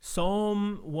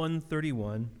Psalm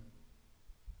 131,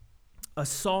 a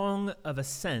song of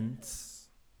ascents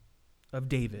of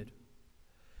David.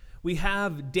 We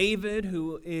have David,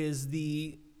 who is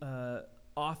the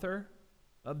author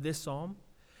of this psalm,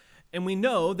 and we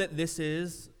know that this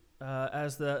is,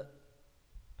 as the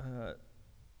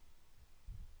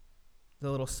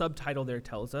little subtitle there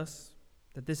tells us,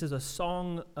 that this is a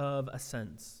song of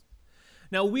ascents.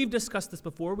 Now, we've discussed this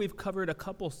before. We've covered a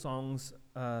couple songs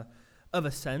of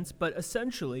ascents, but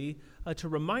essentially, to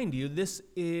remind you, this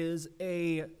is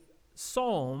a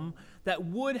psalm that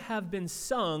would have been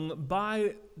sung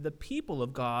by the people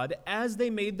of God as they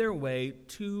made their way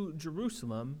to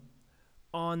Jerusalem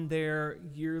on their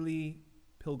yearly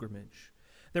pilgrimage.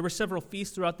 There were several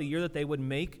feasts throughout the year that they would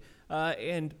make,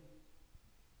 and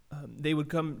they would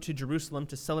come to Jerusalem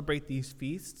to celebrate these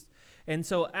feasts. And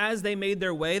so as they made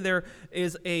their way, there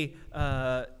is a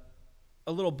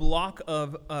little block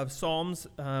of psalms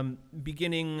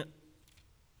beginning,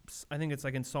 I think it's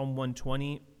like in Psalm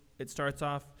 120, it starts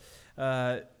off.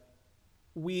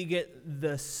 We get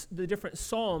the different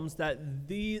psalms that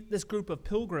this group of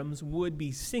pilgrims would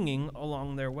be singing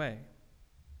along their way.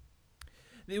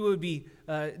 They would be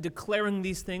declaring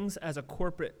these things as a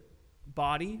corporate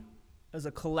body, as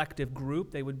a collective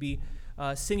group. They would be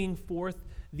singing forth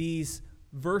these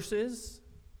verses,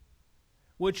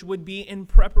 which would be in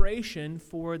preparation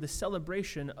for the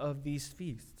celebration of these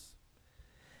feasts.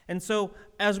 And so,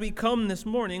 as we come this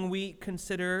morning, we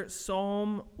consider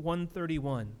Psalm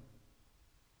 131,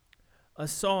 a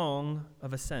song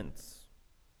of ascents.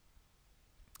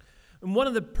 And one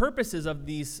of the purposes of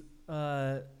these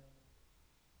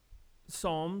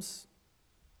psalms,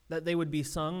 that they would be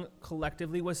sung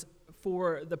collectively, was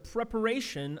for the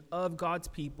preparation of God's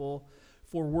people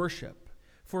for worship,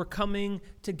 for coming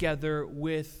together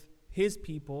with his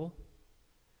people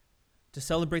to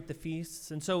celebrate the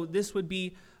feasts. And so this would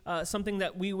be something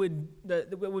that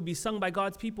would be sung by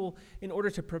God's people in order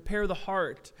to prepare the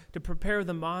heart, to prepare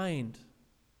the mind.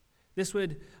 This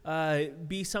would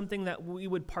be something that we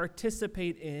would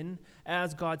participate in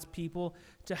as God's people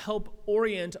to help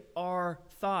orient our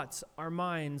thoughts, our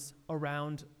minds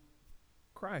around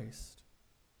Christ.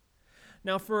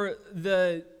 Now, for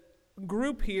the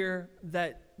group here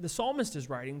that the psalmist is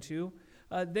writing to,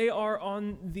 they are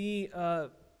on the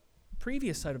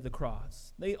previous side of the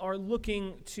cross. They are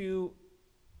looking to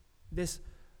this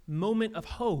moment of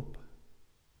hope.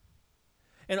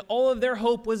 And all of their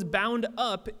hope was bound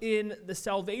up in the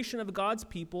salvation of God's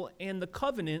people and the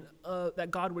covenant that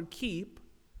God would keep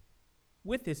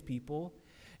with his people.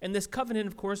 And this covenant,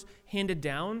 of course, handed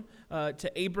down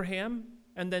to Abraham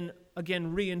and then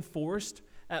again reinforced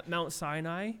at Mount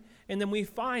Sinai. And then we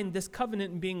find this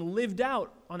covenant being lived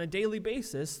out on a daily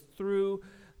basis through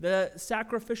the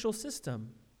sacrificial system,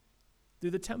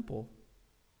 through the temple.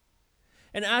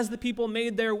 And as the people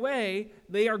made their way,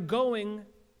 they are going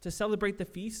to celebrate the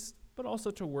feast, but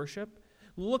also to worship,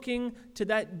 looking to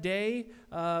that day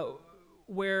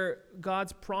where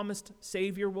God's promised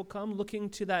Savior will come, looking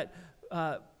to that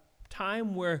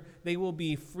time where they will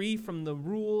be free from the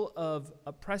rule of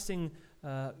oppressing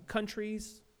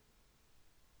countries,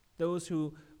 those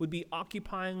who would be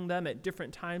occupying them at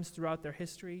different times throughout their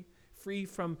history, free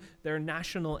from their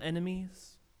national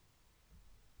enemies.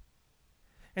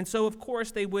 And so, of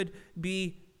course, they would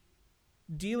be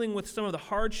dealing with some of the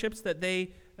hardships that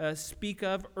they speak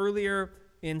of earlier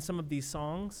in some of these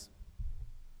songs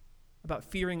about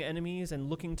fearing enemies and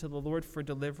looking to the Lord for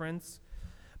deliverance.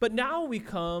 But now we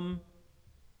come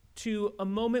to a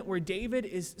moment where David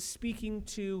is speaking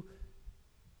to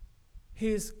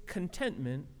his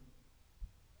contentment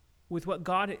with what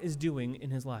God is doing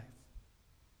in his life.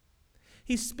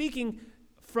 He's speaking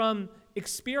from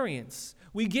experience.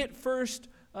 We get first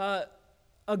a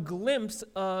glimpse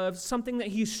of something that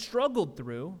he struggled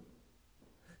through,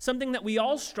 something that we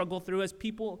all struggle through as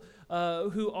people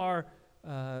who are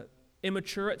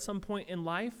immature at some point in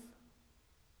life.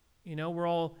 You know, we're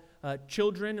all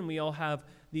children and we all have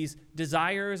these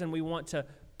desires and we want to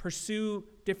pursue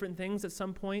different things at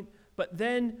some point. But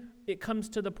then it comes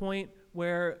to the point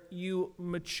where you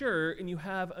mature and you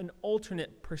have an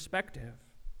alternate perspective.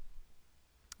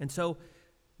 And so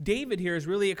David here is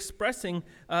really expressing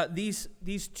these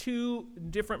two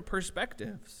different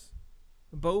perspectives,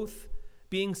 both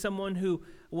being someone who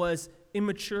was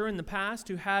immature in the past,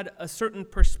 who had a certain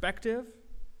perspective,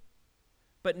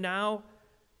 but now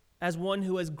as one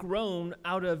who has grown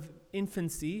out of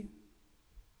infancy,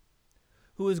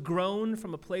 who has grown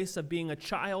from a place of being a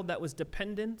child that was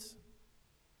dependent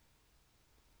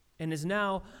and is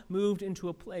now moved into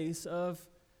a place of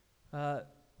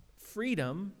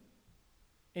freedom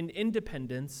and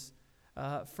independence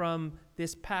from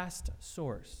this past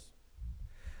source.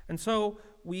 And so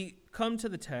we come to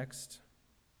the text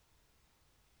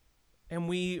and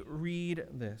we read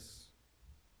this.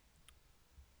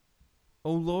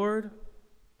 O Lord,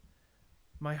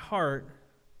 my heart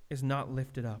is not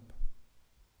lifted up.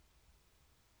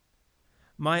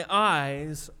 My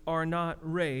eyes are not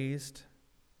raised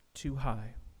too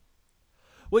high.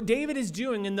 What David is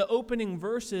doing in the opening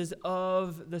verses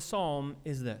of the psalm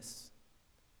is this.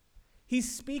 He's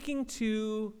speaking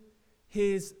to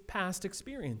his past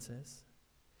experiences.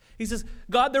 He says,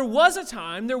 God, there was a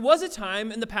time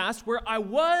in the past where I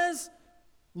was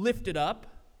lifted up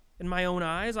in my own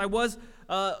eyes. I was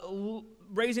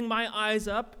raising my eyes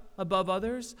up above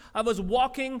others. I was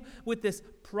walking with this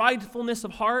pridefulness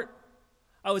of heart.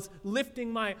 I was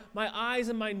lifting my eyes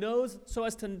and my nose so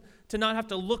as to not have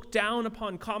to look down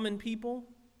upon common people,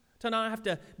 to not have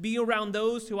to be around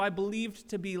those who I believed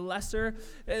to be lesser.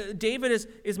 David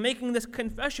is making this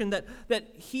confession that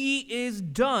he is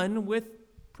done with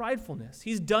pridefulness.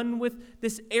 He's done with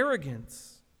this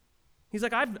arrogance. He's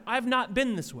like, I've not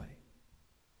been this way.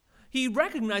 He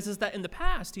recognizes that in the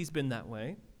past he's been that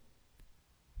way.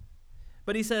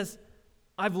 But he says,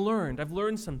 I've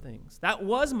learned some things. That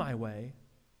was my way.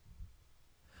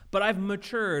 But I've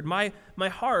matured. My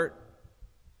heart,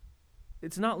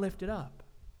 it's not lifted up.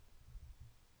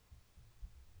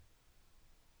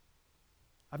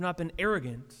 I've not been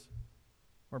arrogant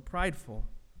or prideful.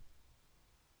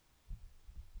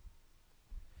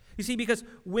 You see, because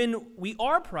when we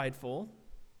are prideful,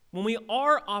 when we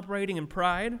are operating in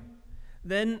pride,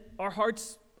 then our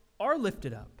hearts are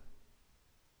lifted up.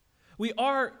 We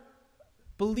are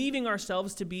believing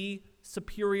ourselves to be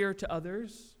superior to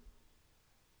others,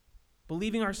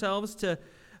 believing ourselves to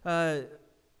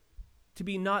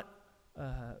be not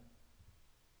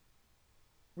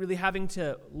really having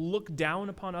to look down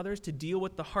upon others, to deal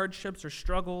with the hardships or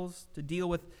struggles, to deal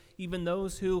with even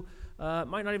those who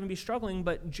might not even be struggling,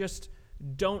 but just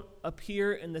don't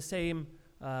appear in the same,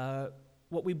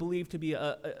 what we believe to be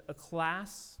a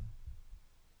class.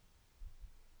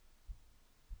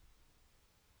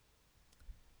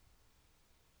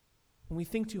 When we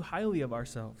think too highly of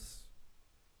ourselves,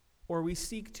 or we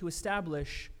seek to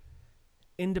establish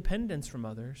independence from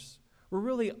others, we're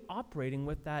really operating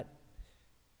with that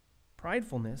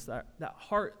pridefulness, that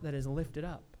heart that is lifted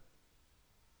up.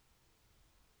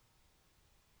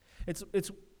 It's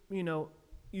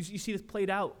you see this played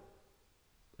out,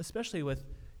 especially with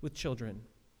children. And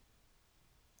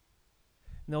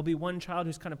there'll be one child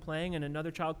who's kind of playing, and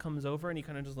another child comes over, and he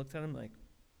kind of just looks at him like,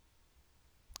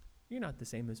 "You're not the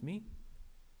same as me.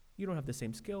 You don't have the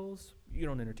same skills. You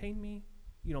don't entertain me.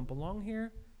 You don't belong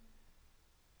here."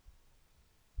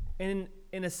 And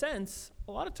in a sense,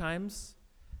 a lot of times,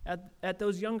 at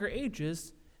those younger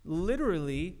ages,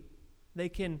 literally, they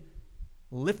can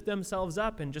lift themselves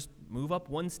up and just move up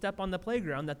one step on the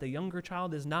playground that the younger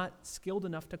child is not skilled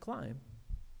enough to climb.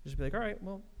 Just be like, all right,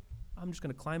 well, I'm just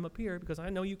going to climb up here because I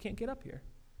know you can't get up here.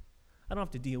 I don't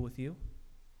have to deal with you.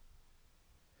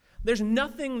 There's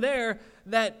nothing there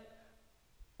that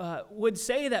would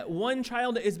say that one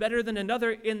child is better than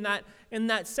another in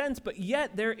that sense, but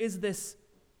yet there is this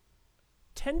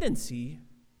tendency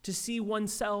to see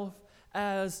oneself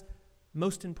as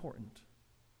most important,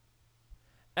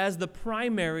 as the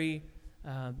primary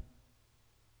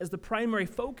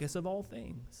focus of all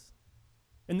things.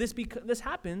 And this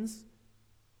happens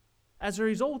as a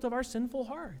result of our sinful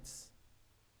hearts,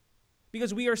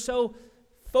 because we are so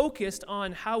focused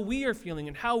on how we are feeling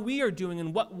and how we are doing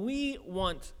and what we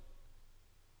want.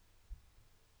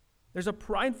 There's a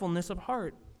pridefulness of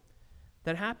heart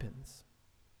that happens.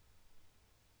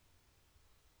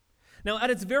 Now,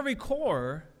 at its very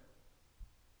core,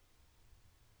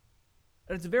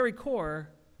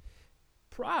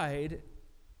 pride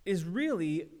is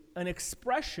really an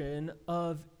expression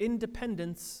of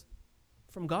independence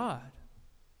from God,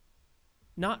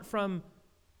 not from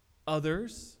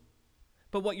others.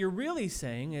 But what you're really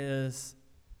saying is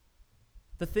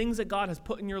the things that God has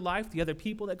put in your life, the other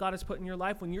people that God has put in your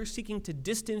life, when you're seeking to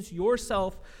distance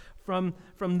yourself from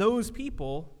those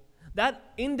people,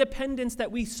 that independence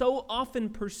that we so often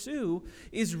pursue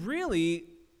is really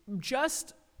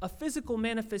just a physical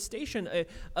manifestation,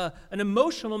 an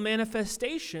emotional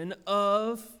manifestation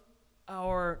of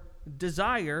our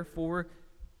desire for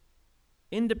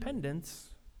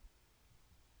independence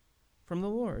from the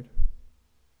Lord.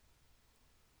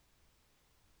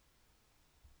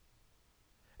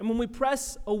 And when we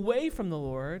press away from the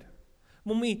Lord,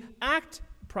 when we act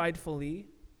pridefully,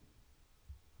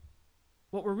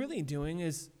 what we're really doing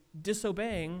is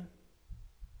disobeying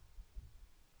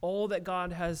all that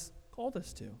God has called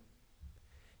us to.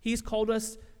 He's called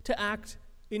us to act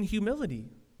in humility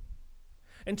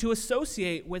and to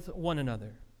associate with one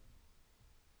another.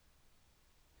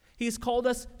 He's called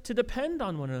us to depend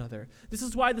on one another. This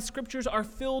is why the scriptures are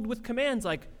filled with commands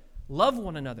like love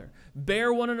one another,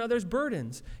 bear one another's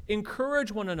burdens,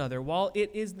 encourage one another while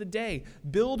it is the day,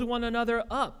 build one another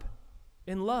up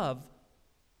in love,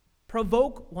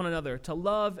 provoke one another to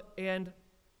love and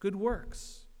good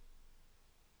works.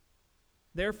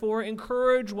 Therefore,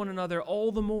 encourage one another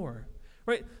all the more.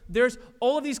 Right? There's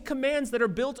all of these commands that are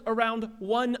built around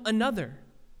one another.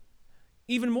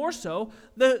 Even more so,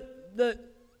 the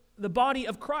body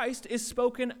of Christ is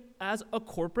spoken as a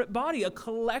corporate body, a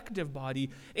collective body.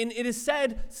 And it is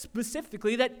said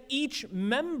specifically that each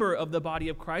member of the body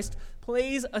of Christ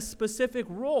plays a specific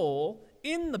role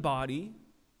in the body,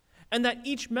 and that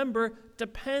each member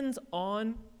depends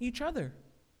on each other.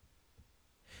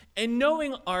 And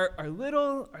knowing our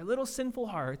little sinful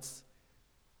hearts,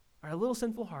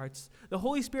 the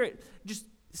Holy Spirit just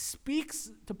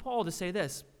speaks to Paul to say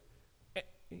this.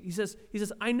 He says,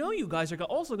 I know you guys are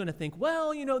also going to think,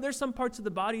 well, there's some parts of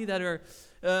the body that are,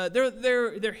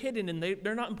 they're hidden and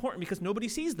they're not important because nobody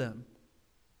sees them.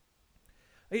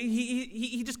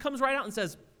 He just comes right out and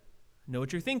says, I know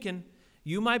what you're thinking.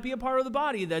 You might be a part of the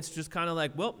body that's just kind of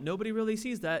like, well, nobody really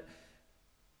sees that,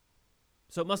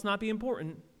 so it must not be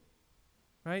important,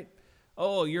 right?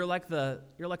 Oh, you're like the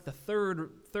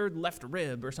third left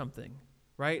rib or something,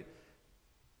 right?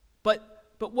 But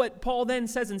what Paul then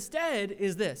says instead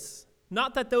is this: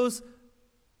 not that those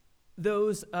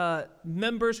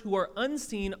members who are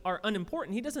unseen are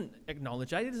unimportant. He doesn't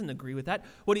acknowledge that. He doesn't agree with that.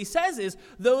 What he says is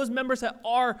those members that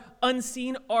are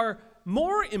unseen are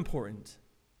more important,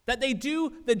 that they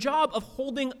do the job of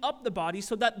holding up the body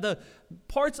so that the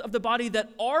parts of the body that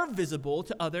are visible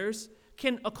to others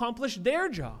can accomplish their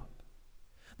job.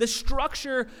 The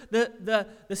structure, the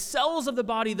cells of the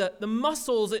body, the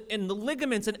muscles and the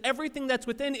ligaments and everything that's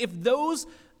within, if those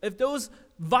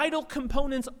vital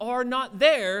components are not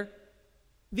there,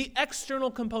 the external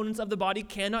components of the body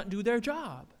cannot do their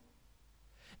job.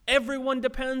 Everyone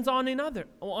depends on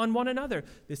one another.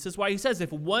 This is why he says,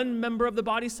 if one member of the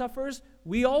body suffers,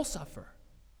 we all suffer.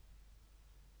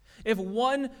 If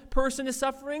one person is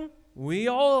suffering, we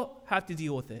all have to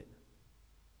deal with it.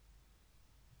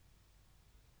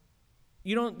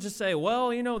 You don't just say,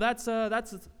 well, that's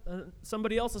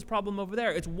somebody else's problem over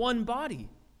there. It's one body,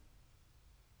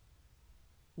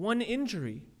 one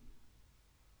injury.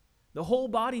 The whole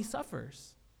body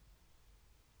suffers.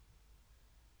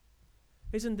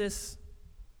 Isn't this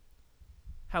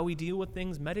how we deal with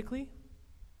things medically?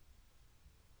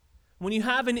 When you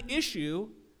have an issue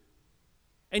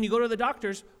and you go to the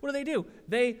doctors, what do?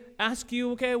 They ask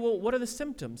you, okay, well, what are the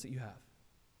symptoms that you have?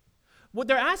 What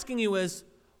they're asking you is,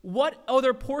 what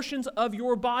other portions of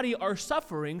your body are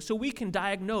suffering so we can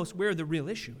diagnose where the real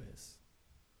issue is?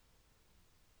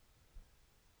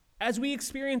 As we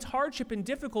experience hardship and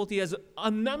difficulty, as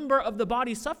a member of the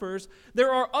body suffers,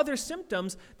 there are other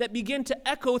symptoms that begin to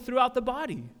echo throughout the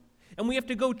body. And we have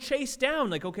to go chase down,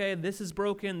 like, okay, this is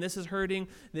broken, this is hurting,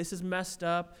 this is messed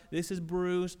up, this is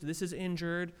bruised, this is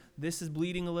injured, this is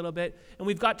bleeding a little bit. And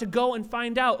we've got to go and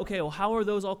find out, okay, well, how are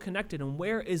those all connected? And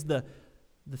where is the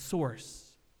source?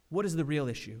 What is the real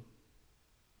issue?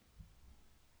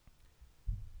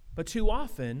 But too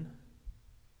often,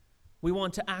 we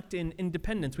want to act in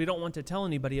independence. We don't want to tell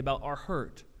anybody about our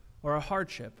hurt or our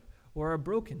hardship or our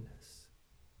brokenness.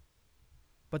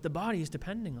 But the body is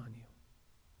depending on you.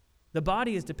 The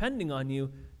body is depending on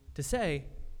you to say,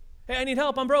 hey, I need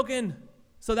help, I'm broken.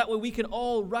 So that way we can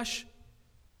all rush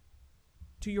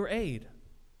to your aid.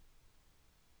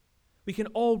 We can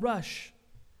all rush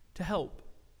to help.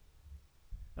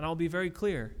 And I'll be very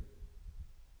clear.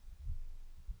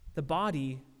 The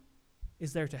body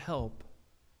is there to help,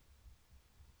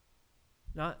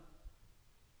 not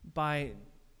by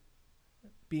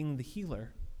being the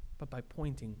healer, but by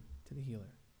pointing to the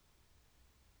healer.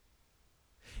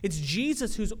 It's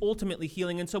Jesus who's ultimately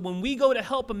healing. And so when we go to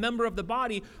help a member of the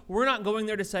body, we're not going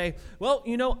there to say, well,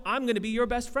 I'm going to be your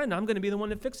best friend. I'm going to be the one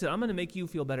to fix it. I'm going to make you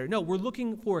feel better. No, we're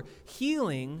looking for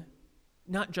healing,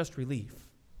 not just relief.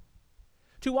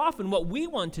 Too often, what we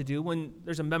want to do when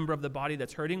there's a member of the body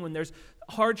that's hurting, when there's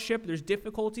hardship, there's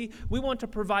difficulty, we want to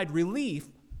provide relief,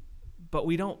 but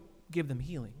we don't give them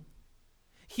healing.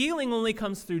 Healing only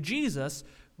comes through Jesus.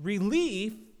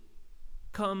 Relief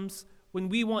comes when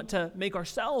we want to make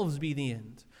ourselves be the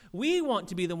end. We want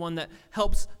to be the one that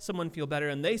helps someone feel better,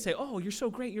 and they say, oh, you're so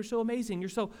great, you're so amazing, you're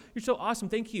so awesome,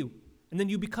 thank you. And then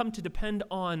you become to depend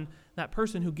on that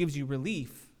person who gives you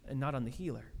relief and not on the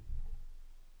healer.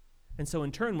 And so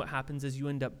in turn, what happens is you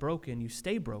end up broken, you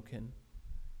stay broken,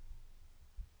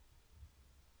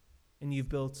 and you've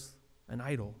built an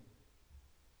idol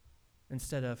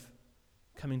instead of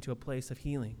coming to a place of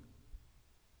healing.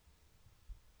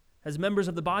 As members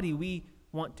of the body, we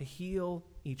want to heal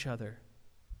each other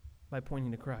by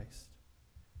pointing to Christ,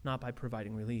 not by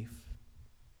providing relief.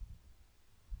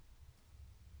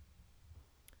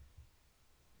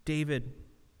 David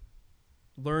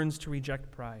learns to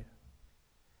reject pride.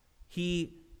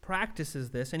 He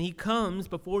practices this, and he comes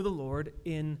before the Lord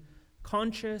in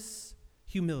conscious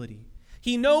humility.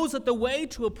 He knows that the way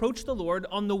to approach the Lord,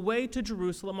 on the way to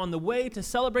Jerusalem, on the way to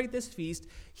celebrate this feast,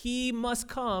 he must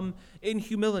come in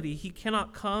humility. He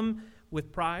cannot come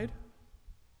with pride.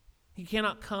 He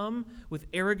cannot come with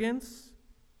arrogance.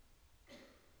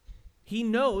 He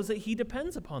knows that he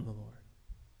depends upon the Lord,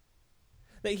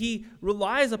 that he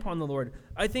relies upon the Lord.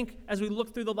 I think as we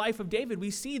look through the life of David,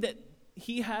 we see that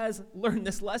he has learned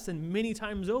this lesson many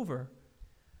times over.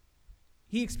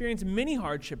 He experienced many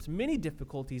hardships, many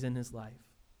difficulties in his life.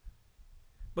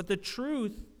 But the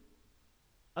truth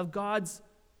of God's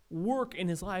work in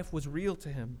his life was real to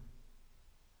him.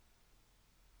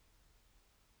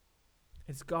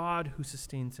 It's God who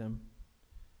sustains him.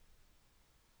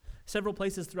 Several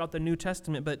places throughout the New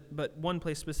Testament, but one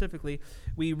place specifically,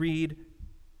 we read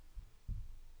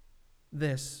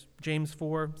this, James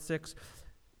 4:6.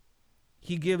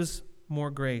 He gives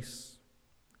more grace.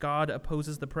 God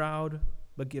opposes the proud,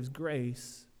 but gives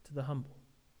grace to the humble.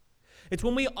 It's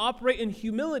when we operate in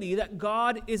humility that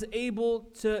God is able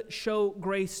to show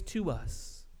grace to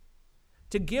us,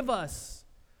 to give us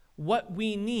what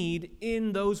we need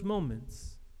in those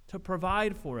moments, to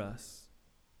provide for us.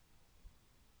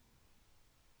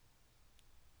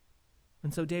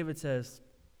 And so David says,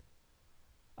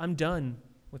 I'm done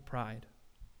with pride.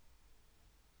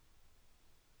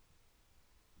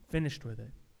 Finished with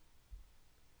it.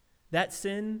 That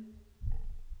sin,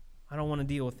 I don't want to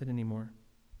deal with it anymore.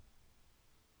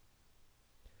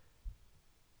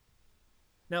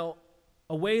 Now,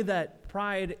 a way that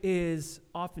pride is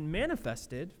often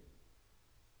manifested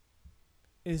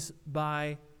is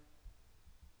by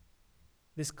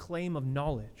this claim of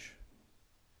knowledge.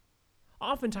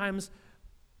 Oftentimes,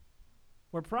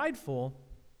 we're prideful,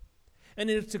 and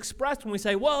it's expressed when we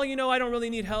say, well, I don't really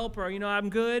need help, or, I'm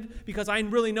good because I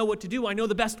really know what to do. I know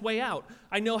the best way out.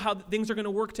 I know how things are going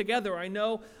to work together. I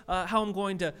know how I'm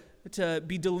going to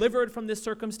be delivered from this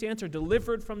circumstance or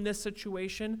delivered from this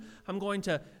situation. I'm going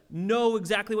to know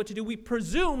exactly what to do. We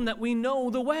presume that we know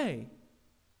the way.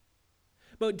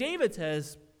 But David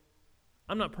says,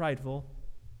 I'm not prideful.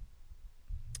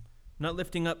 I'm not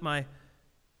lifting up my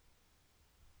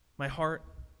heart.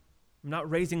 I'm not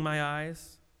raising my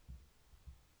eyes.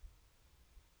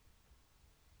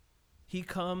 He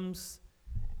comes,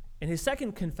 and his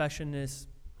second confession is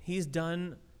he's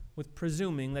done with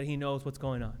presuming that he knows what's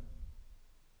going on.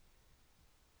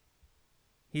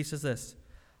 He says this,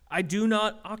 I do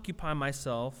not occupy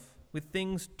myself with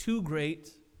things too great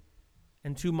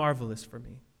and too marvelous for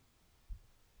me.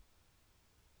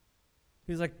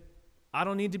 He's like, I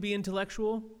don't need to be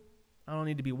intellectual. I don't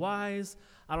need to be wise.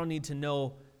 I don't need to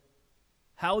know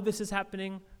how this is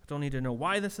happening. I don't need to know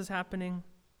why this is happening.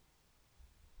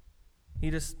 He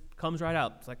just comes right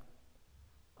out. It's like,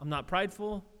 I'm not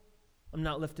prideful. I'm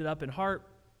not lifted up in heart.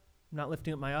 I'm not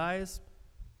lifting up my eyes.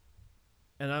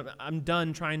 And I'm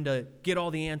done trying to get all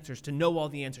the answers, to know all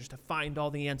the answers, to find all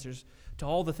the answers to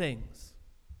all the things.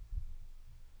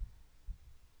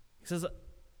 He says,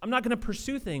 I'm not going to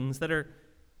pursue things that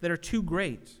are too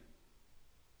great.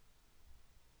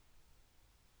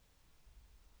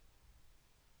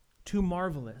 Too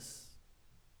marvelous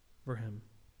for him.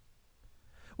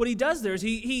 What he does there is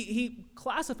he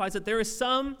classifies that there is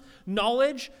some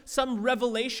knowledge, some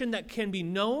revelation that can be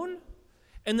known,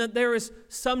 and that there is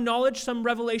some knowledge, some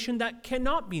revelation that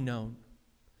cannot be known.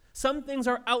 Some things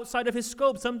are outside of his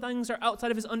scope. Some things are outside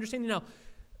of his understanding. Now,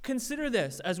 consider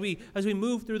this as we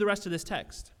move through the rest of this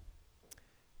text.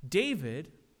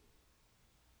 David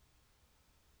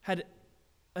had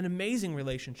an amazing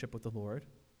relationship with the Lord.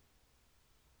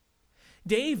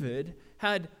 David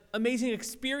had amazing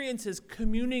experiences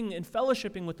communing and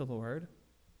fellowshipping with the Lord.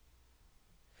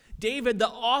 David, the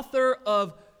author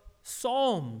of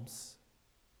Psalms,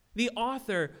 the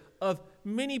author of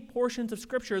many portions of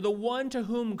Scripture, the one to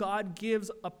whom God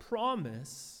gives a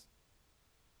promise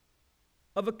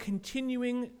of a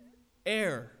continuing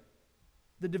heir.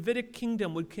 The Davidic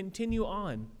kingdom would continue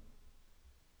on.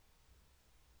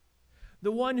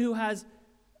 The one who has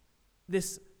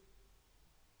this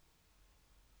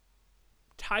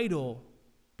title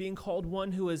being called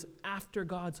one who is after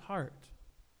God's heart.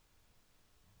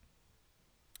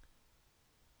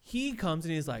 He comes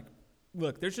and he's like,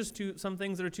 look, there's just some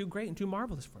things that are too great and too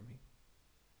marvelous for me.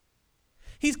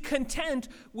 He's content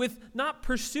with not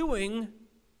pursuing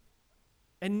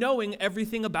and knowing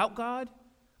everything about God,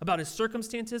 about his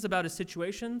circumstances, about his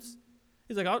situations.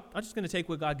 He's like, I'm just going to take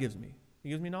what God gives me. He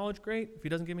gives me knowledge, great. If he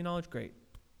doesn't give me knowledge, great.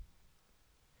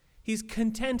 He's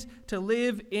content to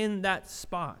live in that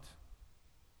spot.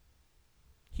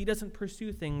 He doesn't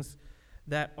pursue things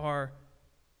that are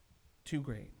too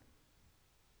great.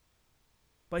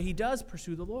 But he does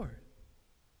pursue the Lord.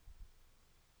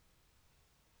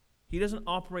 He doesn't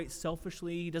operate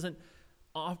selfishly. He doesn't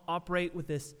operate with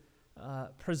this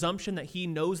presumption that he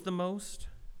knows the most,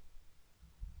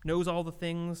 knows all the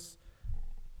things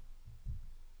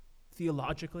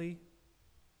theologically.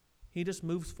 He just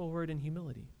moves forward in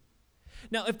humility.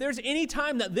 Now, if there's any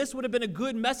time that this would have been a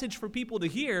good message for people to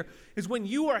hear, is when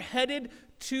you are headed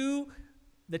to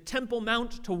the Temple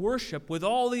Mount to worship with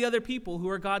all the other people who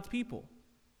are God's people.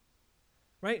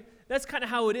 Right? That's kind of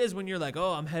how it is when you're like,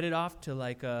 oh, I'm headed off to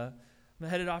like a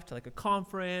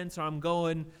conference, or I'm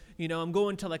going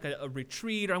to like a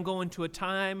retreat, or I'm going to a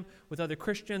time with other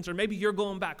Christians, or maybe you're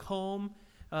going back home,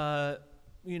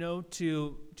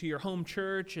 to your home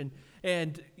church,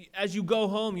 and as you go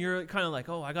home, you're kind of like,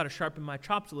 oh, I got to sharpen my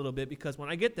chops a little bit, because when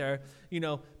I get there,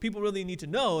 people really need to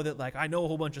know that, like, I know a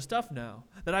whole bunch of stuff now,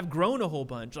 that I've grown a whole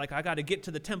bunch. Like, I got to get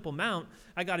to the Temple Mount.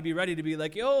 I got to be ready to be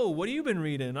like, yo, what have you been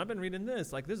reading? I've been reading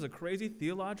this. Like, this is a crazy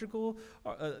theological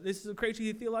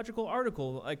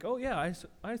article. Like, oh yeah,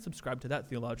 I subscribe to that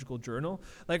theological journal.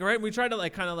 Like, right? We try to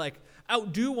like kind of like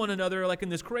outdo one another, like in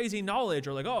this crazy knowledge,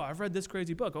 or like, oh, I've read this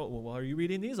crazy book. Oh, well, are you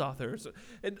reading these authors?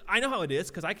 And I know how it is,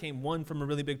 because I came from a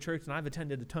really big church, and I've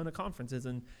attended a ton of conferences,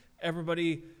 and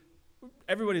everybody's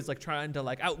like trying to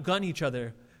like outgun each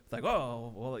other. It's like,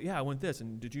 oh, well, yeah, I went this,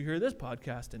 and did you hear this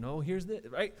podcast? And oh, here's this,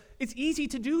 right? It's easy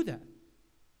to do that.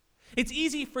 It's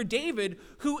easy for David,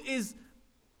 who is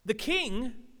the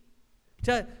king,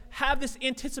 to have this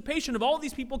anticipation of all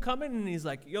these people coming, and he's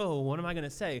like, yo, what am I going to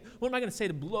say? What am I going to say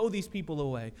to blow these people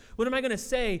away? What am I going to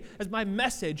say as my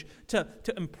message to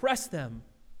impress them?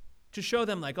 To show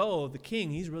them like, oh, the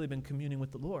king, he's really been communing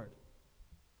with the Lord.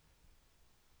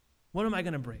 What am I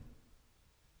going to bring?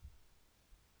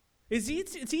 It's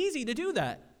easy to do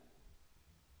that.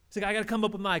 It's like, I got to come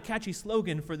up with my catchy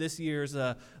slogan for this year's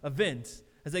event.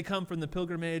 As they come from the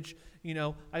pilgrimage,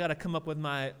 I got to come up with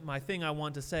my thing I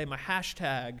want to say, my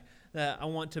hashtag that I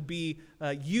want to be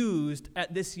used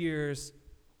at this year's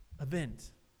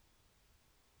event.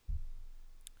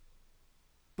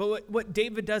 But what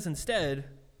David does instead,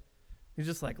 he's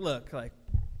just like, look, like,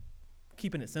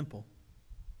 keeping it simple.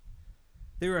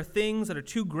 There are things that are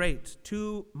too great,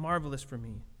 too marvelous for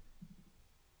me.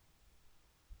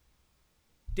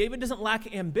 David doesn't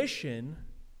lack ambition.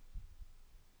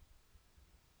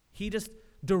 He just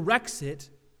directs it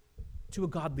to a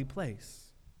godly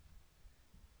place.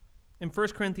 In 1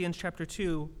 Corinthians chapter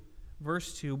 2,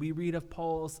 verse 2, we read of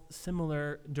Paul's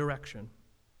similar direction.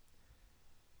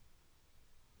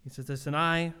 He says this, and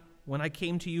I, when I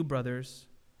came to you, brothers,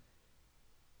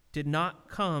 did not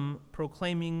come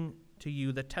proclaiming to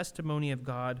you the testimony of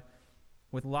God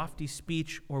with lofty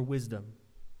speech or wisdom.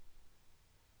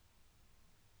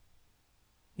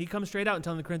 He comes straight out and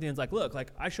telling the Corinthians, like, look, like,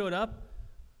 I showed up.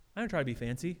 I didn't try to be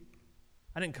fancy.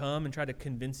 I didn't come and try to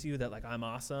convince you that, like, I'm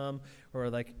awesome, or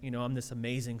like, I'm this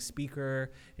amazing speaker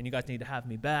and you guys need to have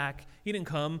me back. He didn't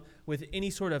come with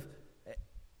any sort of,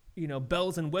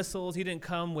 bells and whistles. He didn't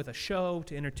come with a show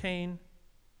to entertain.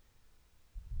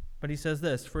 But he says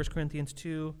this, 1 Corinthians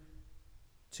 2,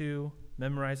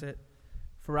 memorize it.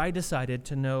 For I decided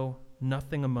to know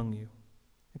nothing among you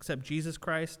except Jesus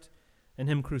Christ and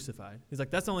him crucified. He's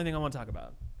like, that's the only thing I want to talk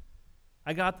about.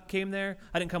 Came there.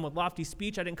 I didn't come with lofty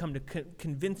speech. I didn't come to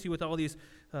convince you with all these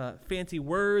fancy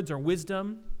words or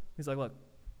wisdom. He's like, look,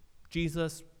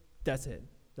 Jesus, that's it.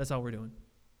 That's all we're doing.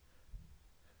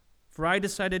 For I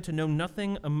decided to know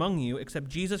nothing among you except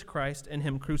Jesus Christ and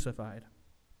him crucified.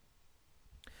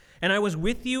 And I was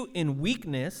with you in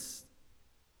weakness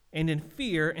and in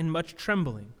fear and much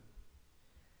trembling.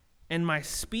 And my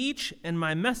speech and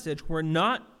my message were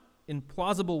not in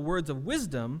plausible words of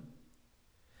wisdom,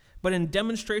 but in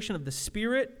demonstration of the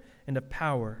Spirit and of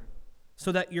power,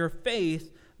 so that your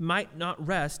faith might not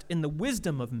rest in the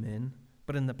wisdom of men,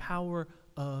 but in the power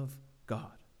of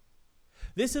God.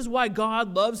 This is why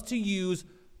God loves to use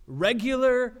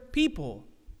regular people,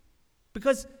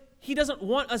 because he doesn't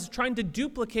want us trying to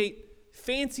duplicate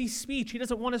fancy speech. He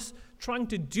doesn't want us trying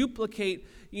to duplicate,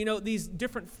 these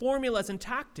different formulas and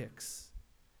tactics.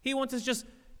 He wants us just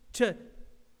to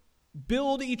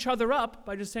build each other up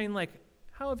by just saying, like,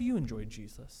 how have you enjoyed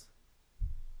Jesus?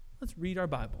 Let's read our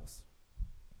Bibles.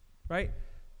 Right?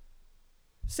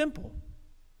 Simple.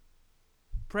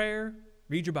 Prayer,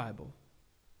 read your Bible,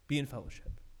 be in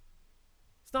fellowship.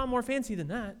 It's not more fancy than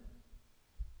that.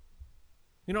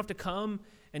 You don't have to come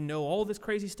and know all this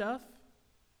crazy stuff.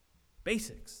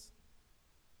 Basics.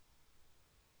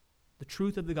 The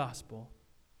truth of the gospel.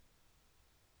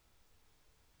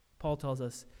 Paul tells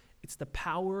us it's the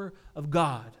power of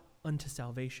God unto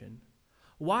salvation.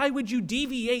 Why would you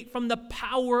deviate from the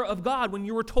power of God when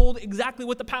you were told exactly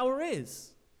what the power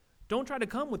is? Don't try to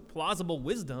come with plausible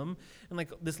wisdom and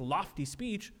like this lofty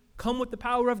speech. Come with the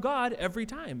power of God every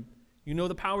time. You know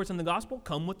the power's in the gospel?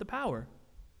 Come with the power.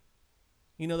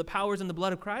 You know the power's in the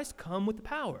blood of Christ? Come with the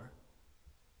power.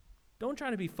 Don't try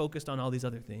to be focused on all these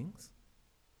other things.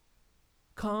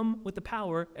 Come with the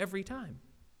power every time.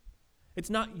 It's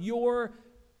not your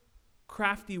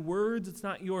crafty words. It's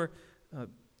not your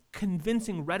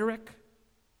convincing rhetoric.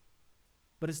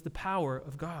 But it's the power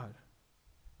of God.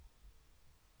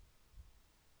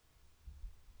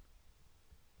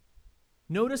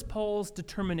 Notice Paul's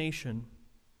determination.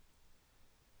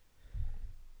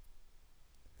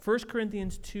 1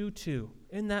 Corinthians 2:2,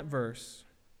 in that verse,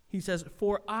 he says,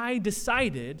 "For I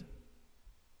decided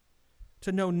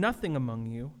to know nothing among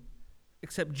you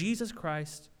except Jesus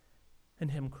Christ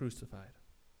and him crucified."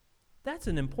 That's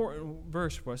an important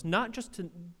verse for us. Not just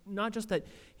that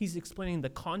he's explaining the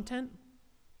content,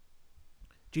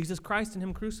 Jesus Christ and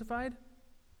him crucified,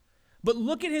 but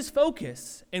look at his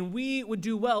focus, and we would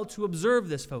do well to observe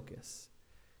this focus.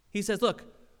 He says, look,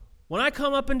 when I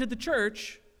come up into the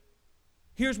church,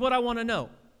 here's what I want to know.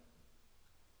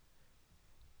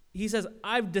 He says,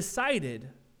 I've decided.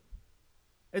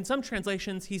 In some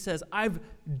translations, he says, I've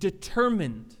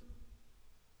determined.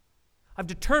 I've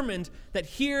determined that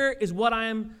here is what I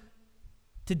am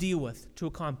to deal with, to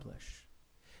accomplish.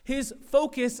 His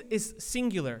focus is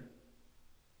singular.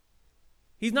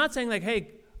 He's not saying like,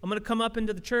 hey, I'm going to come up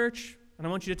into the church, and I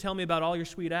want you to tell me about all your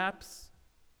sweet apps.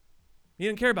 He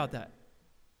didn't care about that.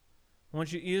 You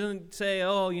didn't say,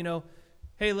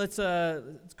 hey,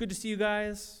 it's good to see you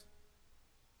guys.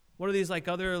 What are these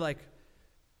other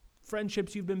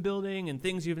friendships you've been building and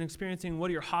things you've been experiencing? What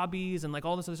are your hobbies and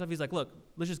all this other stuff? He's like, look,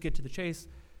 let's just get to the chase.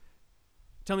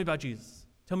 Tell me about Jesus.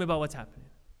 Tell me about what's happening.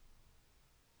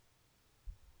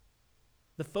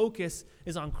 The focus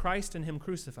is on Christ and him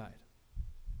crucified.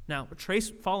 Now,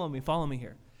 follow me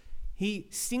here. He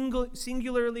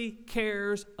singularly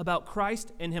cares about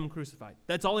Christ and him crucified.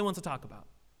 That's all he wants to talk about.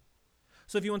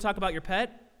 So if you want to talk about your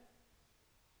pet,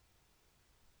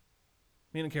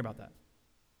 he doesn't care about that.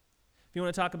 If you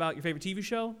want to talk about your favorite TV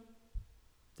show,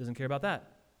 doesn't care about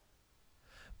that.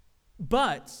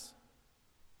 But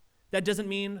that doesn't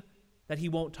mean that he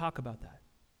won't talk about that.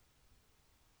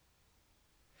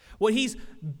 What he's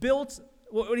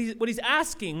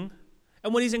asking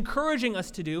and what he's encouraging us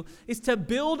to do is to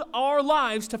build our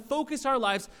lives, to focus our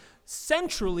lives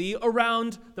centrally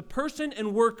around the person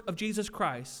and work of Jesus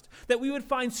Christ. That we would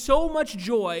find so much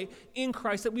joy in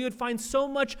Christ, that we would find so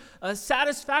much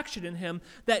satisfaction in him,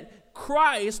 that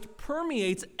Christ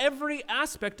permeates every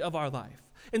aspect of our life.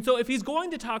 And so if he's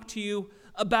going to talk to you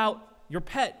about your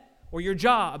pet or your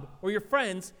job or your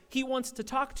friends, he wants to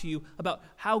talk to you about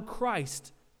how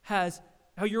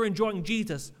you're enjoying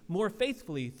Jesus more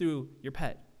faithfully through your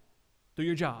pet, through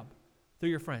your job, through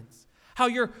your friends. How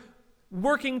you're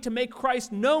working to make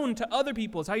Christ known to other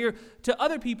people. How you're to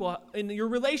other people in your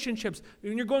relationships.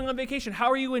 When you're going on vacation, how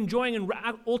are you enjoying and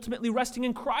ultimately resting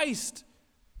in Christ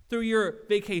through your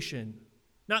vacation?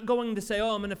 Not going to say,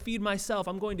 I'm going to feed myself.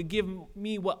 I'm going to give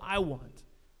me what I want.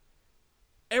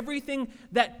 Everything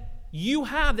that you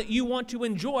have that you want to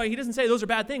enjoy, he doesn't say those are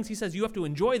bad things. He says you have to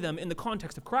enjoy them in the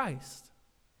context of Christ.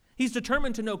 He's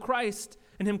determined to know Christ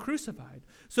and him crucified.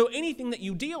 So anything that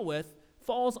you deal with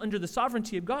falls under the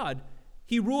sovereignty of God.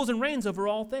 He rules and reigns over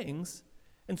all things.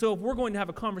 And so if we're going to have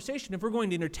a conversation, if we're going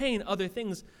to entertain other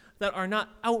things that are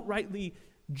not outrightly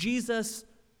Jesus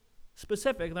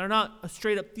specific, that are not a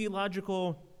straight up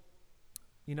theological,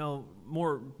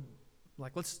 more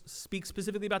let's speak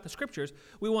specifically about the scriptures,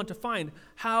 we want to find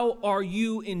how are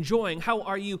you enjoying, how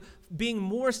are you being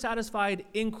more satisfied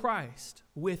in Christ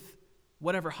with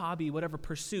whatever hobby, whatever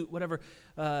pursuit, whatever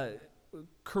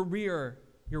career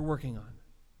you're working on.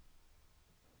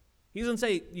 He doesn't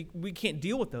say we can't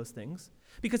deal with those things.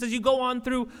 Because as you go on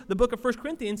through the book of 1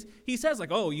 Corinthians, he says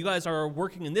you guys are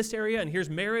working in this area, and here's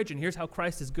marriage, and here's how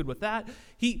Christ is good with that.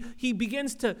 He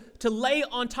begins to lay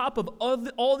on top of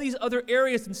all these other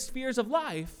areas and spheres of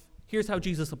life, here's how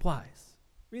Jesus applies.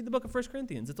 Read the book of 1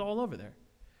 Corinthians. It's all over there.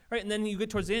 Right? And then you get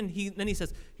towards the end, he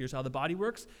says, here's how the body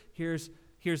works. Here's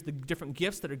here's the different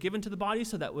gifts that are given to the body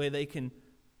so that way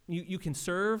you can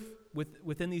serve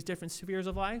within these different spheres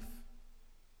of life.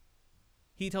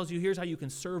 He tells you here's how you can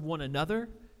serve one another,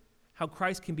 how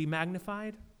Christ can be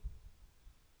magnified.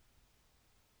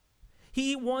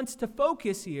 He wants to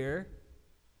focus here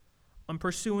on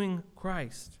pursuing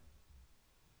Christ.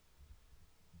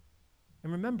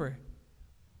 And remember,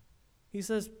 he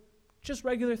says just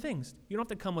regular things. You don't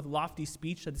have to come with lofty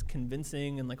speech that's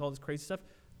convincing and like all this crazy stuff.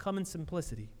 Come in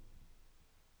simplicity.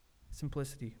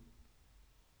 Simplicity.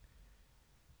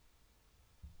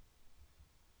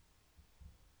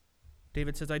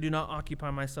 David says, I do not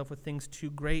occupy myself with things too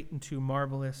great and too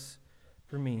marvelous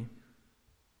for me.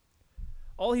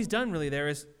 All he's done really there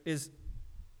is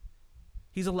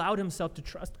he's allowed himself to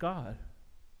trust God.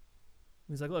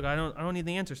 He's like, look, I don't need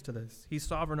the answers to this. He's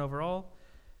sovereign over all.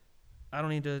 I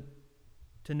don't need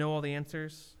to know all the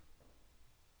answers.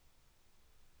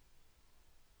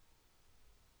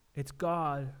 It's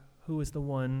God who is the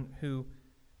one who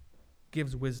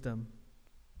gives wisdom.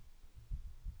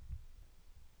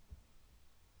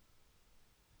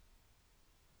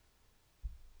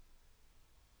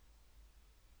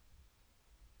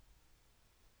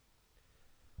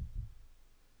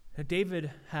 Now,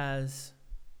 David has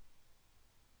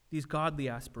these godly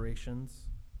aspirations,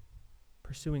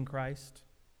 pursuing Christ.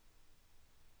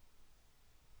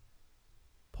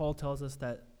 Paul tells us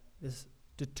that this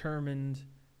determined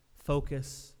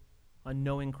focus on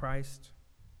knowing Christ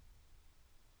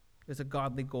is a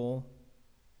godly goal.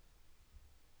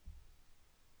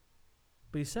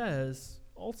 But he says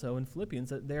also in Philippians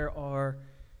that there are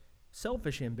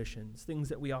selfish ambitions, things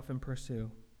that we often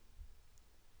pursue.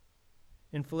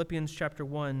 In Philippians chapter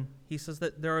 1, he says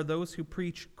that there are those who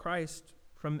preach Christ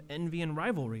from envy and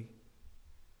rivalry.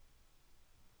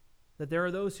 That there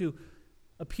are those who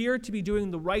appear to be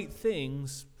doing the right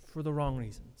things for the wrong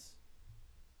reasons.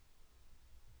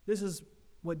 This is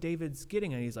what David's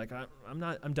getting at. He's like,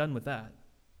 I'm done with that.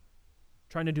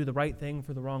 Trying to do the right thing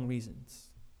for the wrong reasons.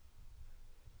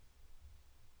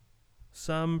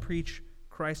 Some preach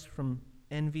Christ from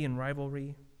envy and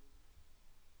rivalry.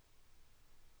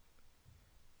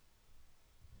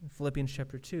 In Philippians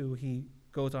chapter 2, he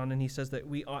goes on and he says that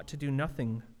we ought to do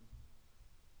nothing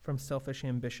from selfish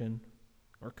ambition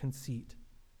or conceit,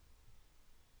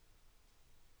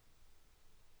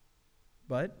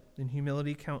 but in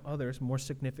humility count others more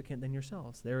significant than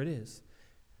yourselves. There it is.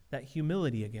 That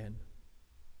humility again.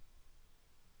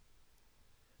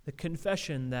 The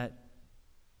confession that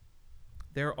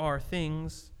there are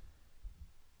things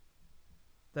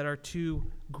that are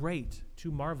too great, too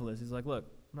marvelous. He's like, look,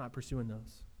 I'm not pursuing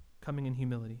those. Coming in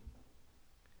humility.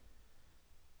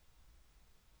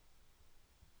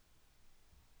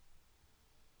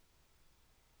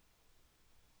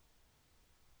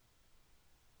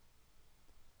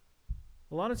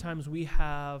 A lot of times we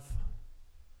have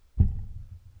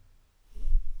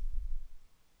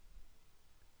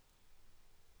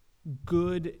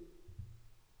good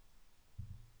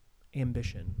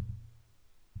ambition.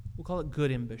 We'll call it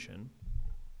good ambition.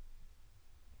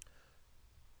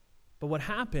 But what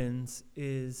happens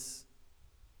is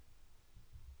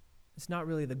it's not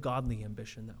really the godly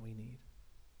ambition that we need.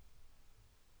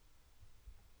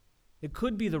 It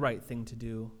could be the right thing to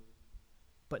do,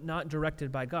 but not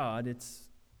directed by God. It's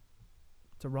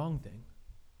a wrong thing.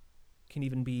 It can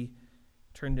even be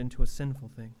turned into a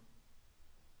sinful thing.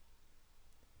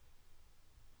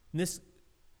 And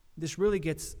this really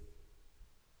gets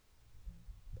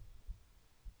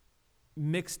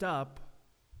mixed up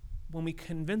when we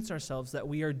convince ourselves that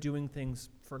we are doing things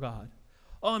for God.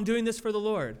 Oh, I'm doing this for the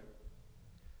Lord.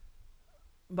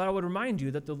 But I would remind you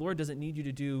that the Lord doesn't need you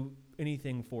to do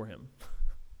anything for him.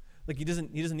 Like he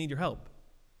doesn't need your help.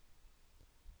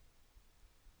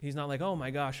 He's not like, oh my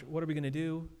gosh, what are we going to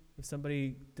do if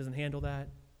somebody doesn't handle that?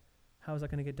 How is that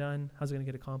going to get done? How's it going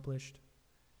to get accomplished?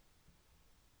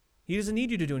 He doesn't need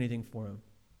you to do anything for him.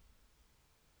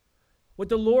 What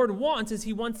the Lord wants is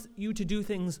he wants you to do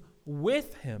things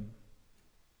with him.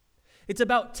 It's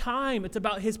about time. It's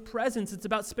about his presence. It's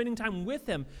about spending time with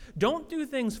him. Don't do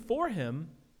things for him.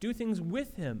 Do things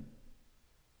with him.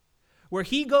 Where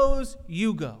he goes,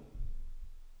 you go.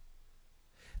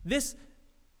 This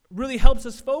really helps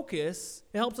us focus.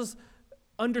 It helps us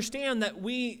understand that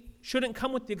we shouldn't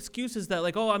come with the excuses that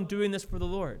like, oh, I'm doing this for the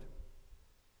Lord.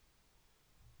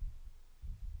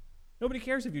 Nobody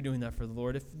cares if you're doing that for the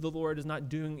Lord if you're not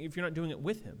doing it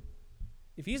with him.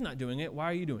 If he's not doing it, why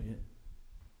are you doing it?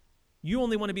 You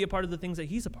only want to be a part of the things that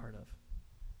he's a part of.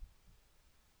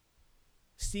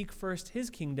 Seek first his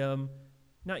kingdom,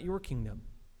 not your kingdom.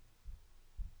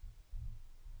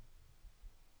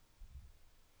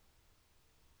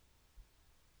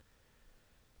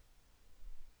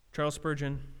 Charles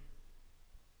Spurgeon,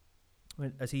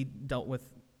 as he dealt with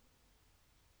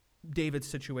David's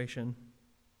situation,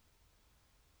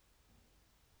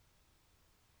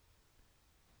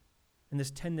 and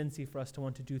this tendency for us to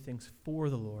want to do things for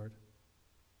the Lord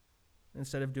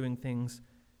instead of doing things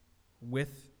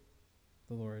with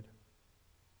the Lord.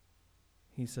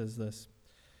 He says this: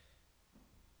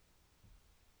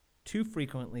 too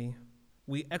frequently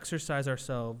we exercise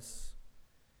ourselves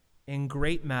in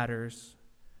great matters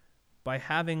by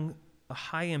having a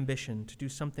high ambition to do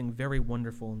something very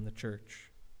wonderful in the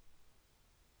church.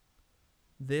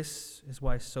 This is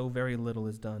why so very little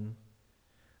is done.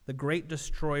 The great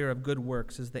destroyer of good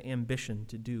works is the ambition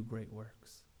to do great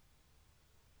works.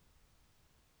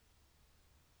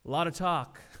 A lot of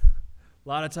talk. A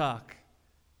lot of talk.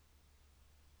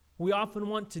 We often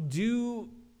want to do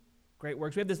great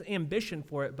works. We have this ambition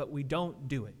for it, but we don't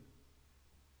do it.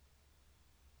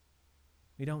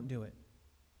 We don't do it.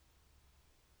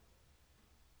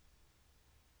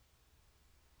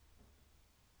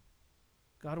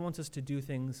 God wants us to do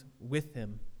things with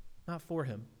Him, not for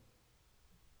Him.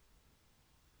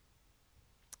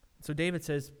 So David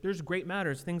says, there's great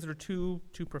matters, things that are too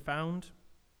profound.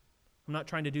 I'm not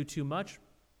trying to do too much.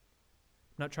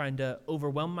 I'm not trying to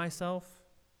overwhelm myself.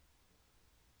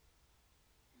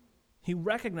 He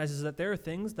recognizes that there are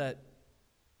things that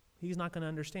he's not going to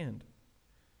understand.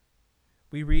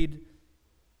 We read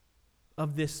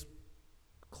of this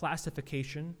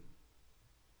classification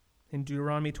in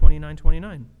Deuteronomy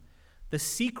 29:29. The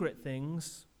secret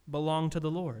things belong to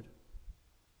the Lord,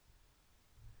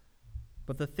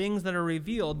 but the things that are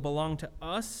revealed belong to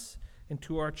us and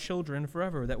to our children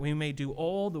forever, that we may do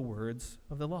all the words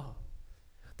of the law.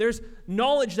 There's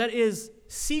knowledge that is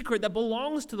secret, that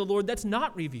belongs to the Lord, that's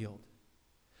not revealed.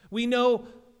 We know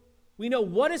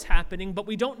what is happening, but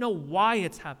we don't know why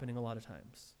it's happening a lot of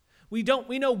times. We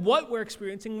know what we're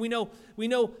experiencing. We know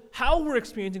how we're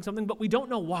experiencing something, but we don't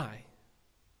know why.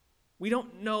 We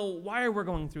don't know why we're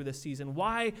going through this season,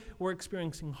 why we're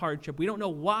experiencing hardship. We don't know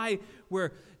why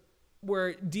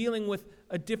we're dealing with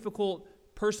a difficult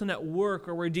person at work,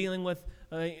 or we're dealing with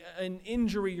an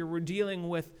injury, or we're dealing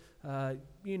with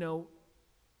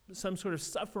some sort of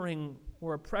suffering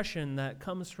or oppression that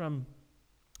comes from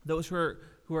those who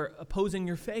are opposing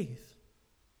your faith.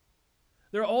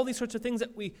 There are all these sorts of things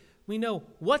that we know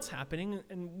what's happening,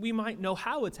 and we might know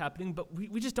how it's happening, but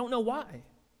we just don't know why.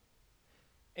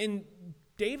 And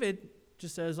David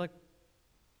just says,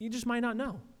 you just might not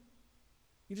know.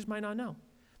 You just might not know.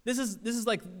 This is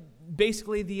like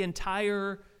basically the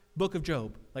entire book of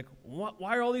Job.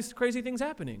 Why are all these crazy things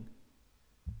happening?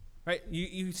 Right?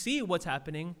 You see what's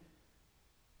happening,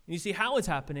 and you see how it's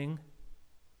happening,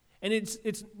 and it's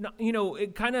not,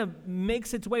 it kind of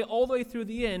makes its way all the way through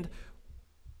the end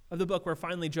of the book, where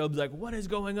finally Job's like, what is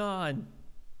going on?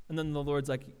 And then the Lord's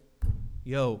like,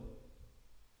 yo,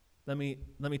 let me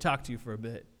talk to you for a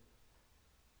bit.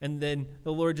 And then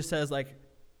the Lord just says,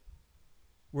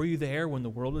 were you there when the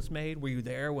world was made? Were you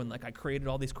there when I created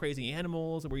all these crazy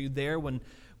animals? Were you there when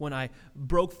I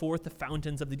broke forth the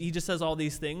fountains of the... He just says all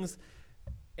these things.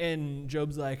 And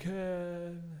Job's like,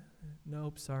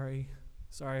 nope, sorry.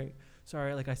 I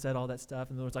said all that stuff.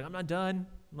 And the Lord's like, I'm not done.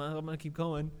 I'm going to keep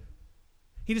going.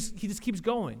 He just keeps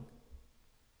going.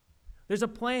 There's a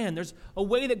plan. There's a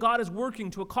way that God is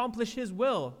working to accomplish His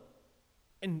will.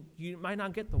 And you might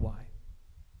not get the why.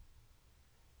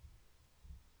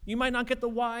 You might not get the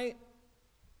why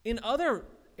in other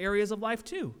areas of life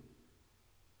too.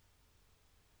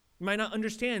 You might not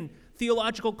understand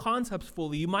theological concepts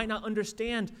fully. You might not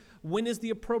understand when is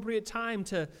the appropriate time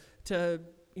to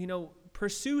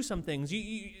pursue some things.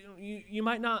 You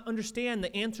might not understand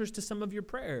the answers to some of your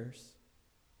prayers.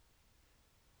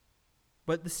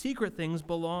 But the secret things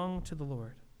belong to the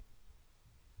Lord.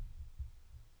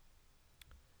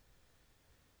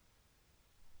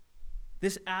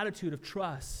 This attitude of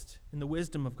trust in the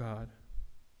wisdom of God,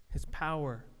 His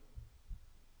power,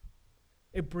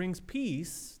 it brings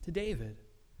peace to David.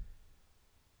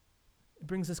 It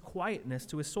brings this quietness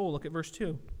to his soul. Look at verse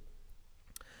 2.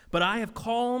 But I have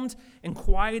calmed and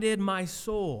quieted my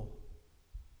soul,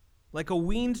 like a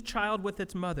weaned child with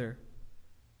its mother.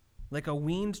 Like a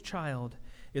weaned child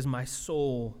is my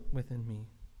soul within me.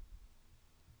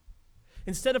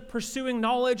 Instead of pursuing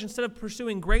knowledge, instead of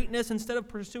pursuing greatness, instead of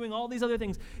pursuing all these other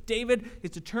things, David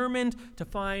is determined to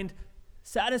find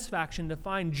satisfaction, to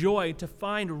find joy, to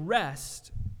find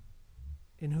rest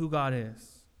in who God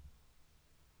is.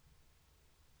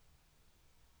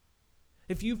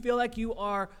 If you feel like you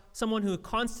are someone who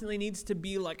constantly needs to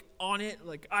be on it,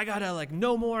 I gotta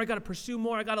know more, I gotta pursue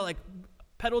more, I gotta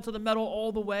pedal to the metal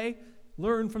all the way,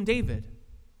 learn from David.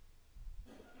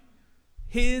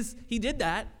 He did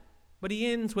that, but he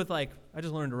ends with I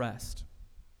just learned to rest.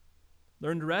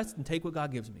 Learn to rest and take what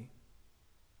God gives me.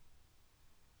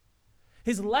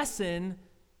 His lesson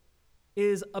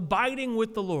is abiding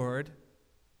with the Lord,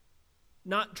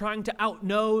 not trying to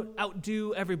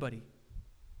outdo everybody.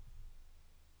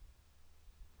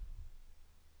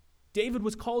 David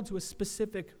was called to a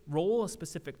specific role, a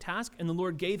specific task, and the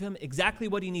Lord gave him exactly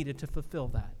what he needed to fulfill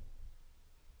that.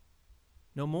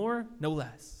 No more, no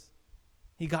less.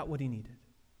 He got what he needed.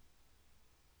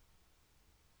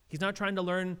 He's not trying to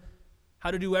learn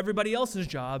how to do everybody else's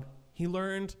job. He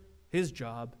learned his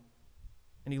job,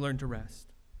 and he learned to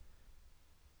rest.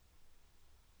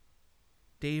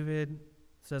 David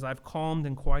says, I've calmed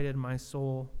and quieted my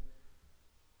soul.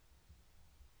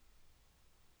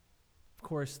 Of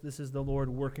course, this is the Lord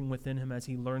working within him as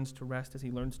he learns to rest, as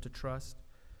he learns to trust.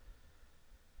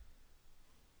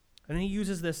 And then he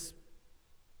uses this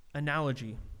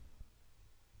analogy,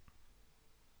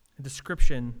 a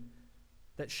description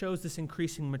that shows this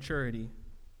increasing maturity.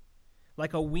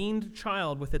 Like a weaned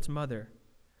child with its mother,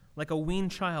 like a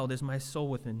weaned child is my soul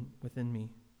within me.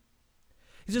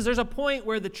 He says there's a point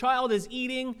where the child is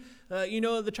eating,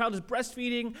 the child is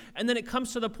breastfeeding, and then it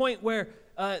comes to the point where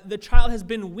the child has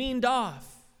been weaned off,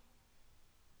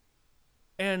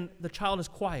 and the child is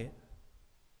quiet.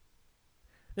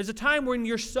 There's a time when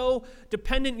you're so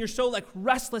dependent, you're so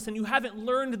restless, and you haven't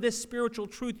learned this spiritual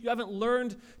truth. You haven't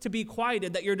learned to be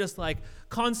quieted, that you're just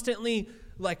constantly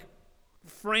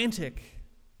frantic,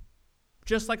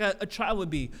 just like a child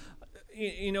would be,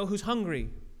 who's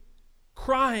hungry,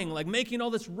 crying, making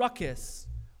all this ruckus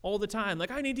all the time.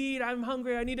 I need to eat, I'm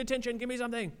hungry, I need attention, give me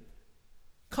something.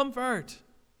 Comfort.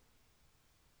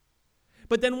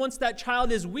 But then once that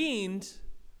child is weaned,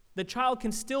 the child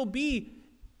can still be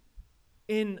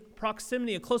in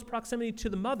proximity, a close proximity to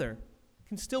the mother,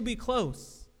 can still be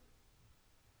close,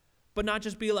 but not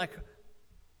just be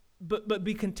but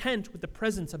be content with the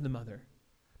presence of the mother,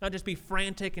 not just be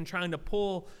frantic and trying to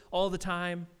pull all the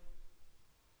time.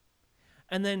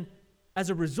 And then as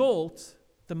a result,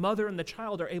 the mother and the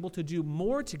child are able to do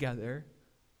more together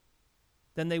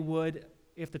than they would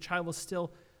if the child was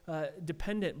still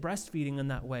dependent, breastfeeding in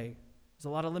that way. There's a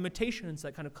lot of limitations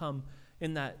that kind of come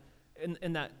in that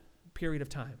period of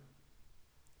time.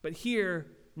 But here,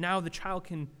 now the child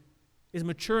is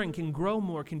maturing, can grow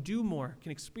more, can do more,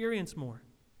 can experience more.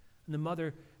 And the mother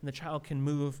and the child can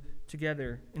move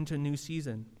together into a new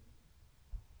season.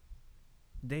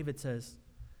 David says,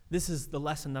 this is the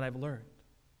lesson that I've learned.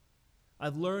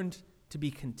 I've learned to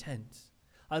be content.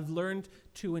 I've learned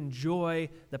to enjoy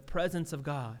the presence of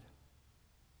God.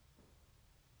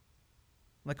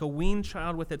 Like a weaned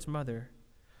child with its mother,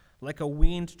 like a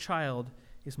weaned child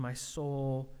is my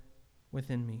soul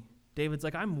within me. David's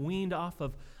I'm weaned off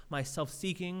of my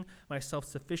self-seeking, my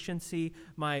self-sufficiency,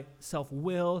 my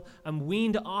self-will. I'm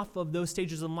weaned off of those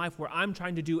stages in life where I'm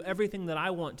trying to do everything that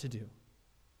I want to do.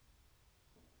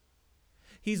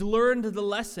 He's learned the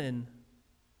lesson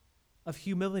of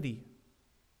humility.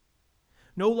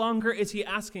 No longer is he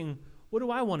asking, what do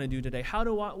I want to do today?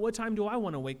 What time do I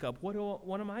want to wake up?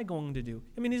 What am I going to do?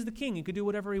 He's the king. He could do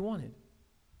whatever he wanted.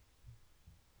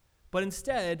 But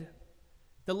instead,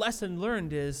 the lesson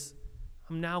learned is,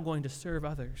 I'm now going to serve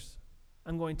others.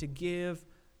 I'm going to give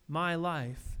my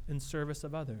life in service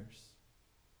of others.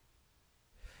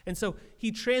 And so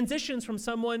he transitions from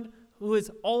someone who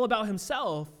is all about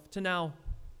himself to now,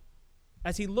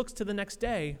 as he looks to the next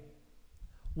day,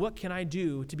 what can I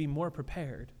do to be more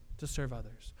prepared to serve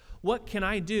others? What can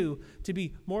I do to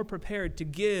be more prepared to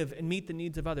give and meet the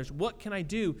needs of others? What can I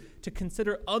do to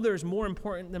consider others more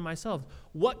important than myself?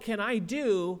 What can I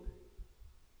do,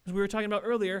 as we were talking about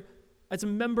earlier, as a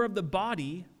member of the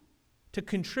body to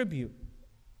contribute?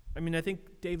 I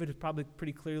think David is probably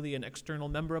pretty clearly an external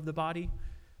member of the body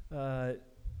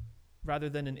rather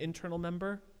than an internal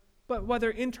member. But whether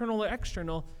internal or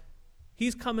external,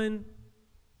 he's coming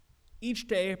each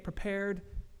day prepared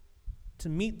to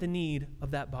meet the need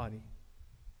of that body.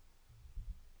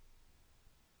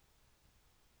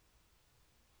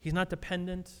 He's not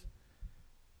dependent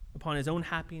upon his own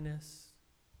happiness.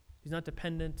 He's not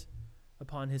dependent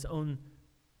upon his own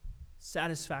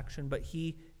satisfaction, but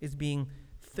he is being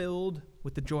filled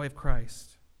with the joy of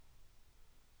Christ.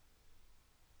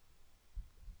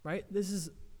 Right? This is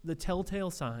the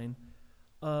telltale sign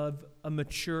of a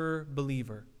mature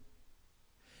believer.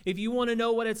 If you want to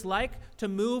know what it's like to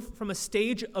move from a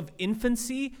stage of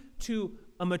infancy to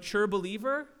a mature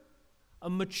believer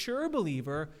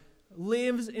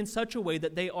lives in such a way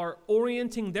that they are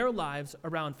orienting their lives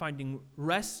around finding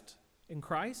rest in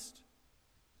Christ,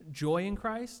 joy in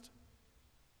Christ,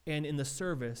 and in the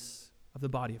service of the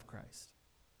body of Christ.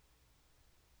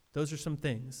 Those are some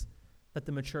things that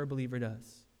the mature believer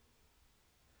does.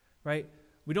 Right?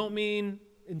 We don't mean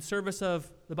in service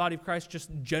of the body of Christ just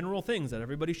general things that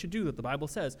everybody should do that the Bible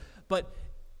says, but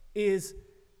is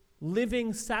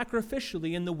living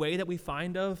sacrificially in the way that we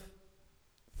find of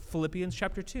Philippians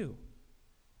chapter 2.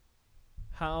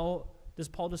 How does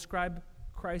Paul describe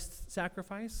Christ's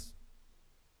sacrifice?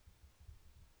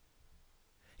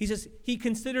 He says he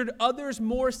considered others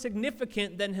more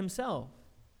significant than himself.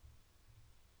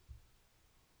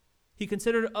 He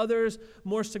considered others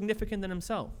more significant than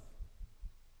himself.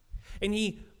 And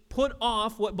he put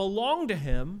off what belonged to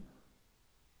him,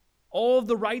 all of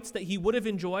the rights that he would have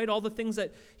enjoyed, all the things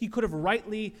that he could have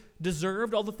rightly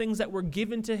deserved, all the things that were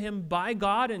given to him by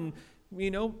God. And,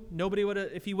 nobody would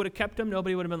have, if he would have kept them,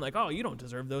 nobody would have been like, oh, you don't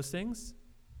deserve those things.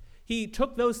 He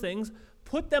took those things,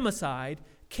 put them aside,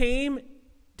 came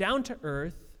down to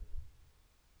earth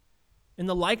in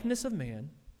the likeness of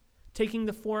man, taking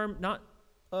the form not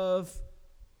of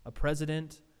a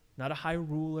president, not a high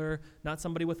ruler, not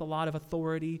somebody with a lot of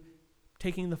authority,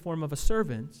 taking the form of a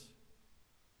servant,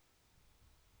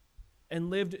 and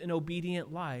lived an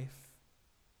obedient life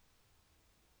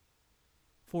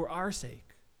for our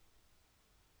sake.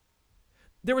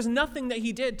 There was nothing that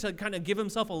he did to kind of give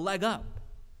himself a leg up.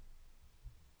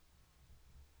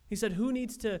 He said, who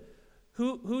needs to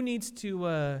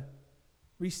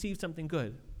receive something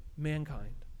good?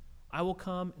 Mankind. I will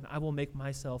come and I will make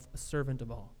myself a servant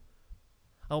of all.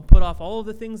 I will put off all of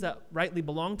the things that rightly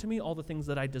belong to me, all the things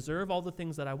that I deserve, all the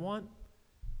things that I want.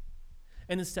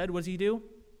 And instead, what does he do?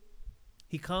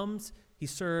 He comes, he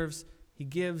serves, he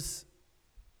gives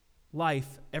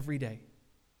life every day.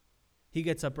 He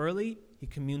gets up early, he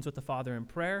communes with the Father in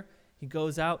prayer, he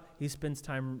goes out, he spends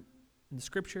time in the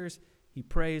Scriptures, he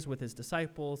prays with his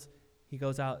disciples, he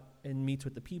goes out and meets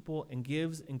with the people and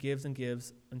gives and gives and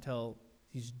gives until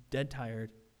he's dead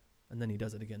tired, and then he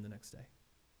does it again the next day.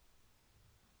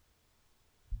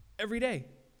 Every day.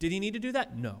 Did he need to do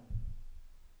that? No.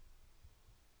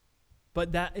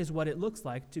 But that is what it looks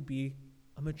like to be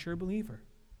a mature believer.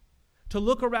 To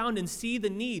look around and see the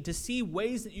need, to see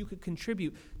ways that you could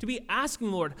contribute, to be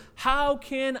asking, Lord, how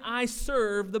can I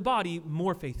serve the body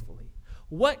more faithfully?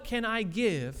 What can I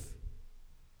give?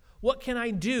 What can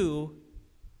I do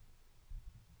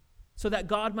so that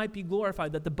God might be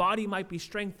glorified, that the body might be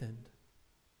strengthened?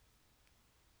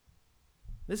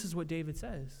 This is what David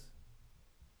says.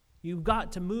 You've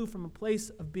got to move from a place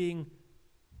of being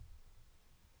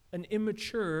an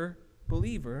immature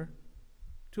believer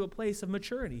to a place of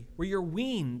maturity, where you're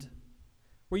weaned,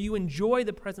 where you enjoy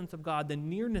the presence of God, the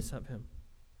nearness of Him.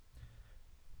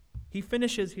 He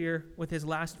finishes here with his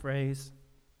last phrase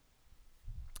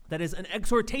that is an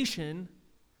exhortation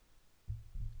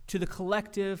to the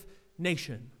collective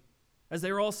nation. As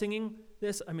they were all singing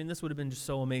this, this would have been just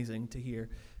so amazing to hear.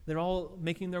 They're all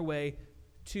making their way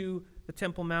to the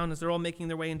Temple Mount. As they're all making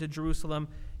their way into Jerusalem,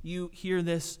 you hear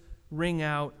this ring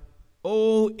out,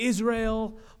 "O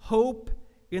Israel, hope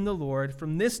in the Lord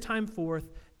from this time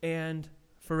forth and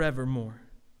forevermore."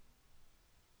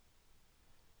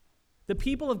 The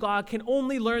people of God can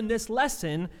only learn this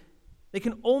lesson. They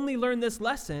can only learn this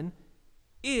lesson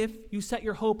if you set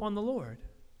your hope on the Lord.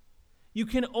 You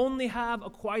can only have a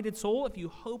quieted soul if you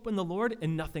hope in the Lord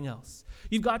and nothing else.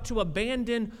 You've got to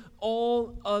abandon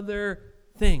all other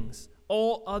things,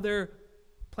 all other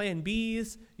plan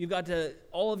Bs. You've got to,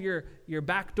 all of your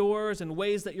back doors and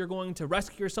ways that you're going to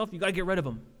rescue yourself, you've got to get rid of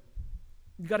them.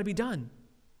 You've got to be done.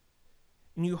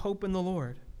 And you hope in the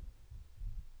Lord.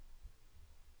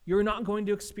 You're not going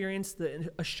to experience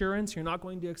the assurance. You're not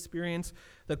going to experience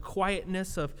the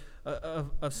quietness of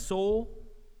soul,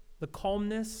 the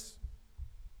calmness,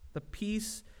 the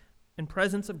peace and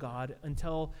presence of God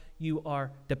until you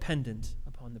are dependent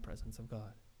upon the presence of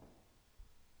God.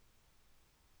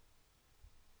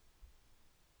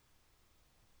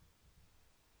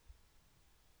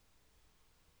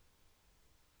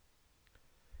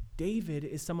 David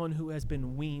is someone who has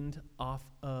been weaned off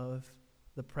of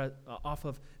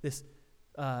this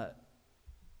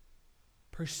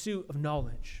pursuit of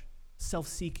knowledge,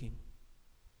 self-seeking.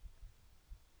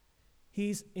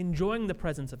 He's enjoying the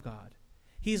presence of God.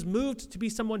 He's moved to be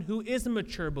someone who is a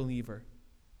mature believer.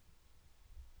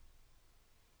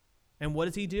 And what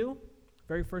does he do?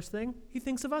 Very first thing, he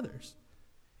thinks of others.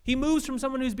 He moves from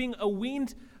someone who's being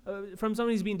from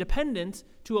someone who's being dependent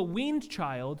to a weaned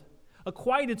child, a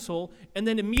quieted soul, and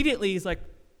then immediately he's like,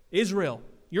 Israel,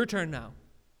 your turn now.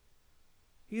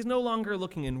 He's no longer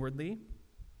looking inwardly.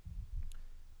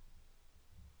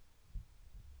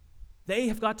 They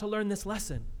have got to learn this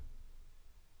lesson.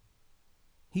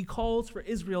 He calls for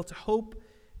Israel to hope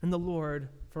in the Lord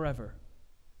forever.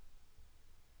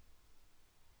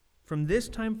 From this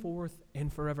time forth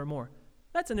and forevermore.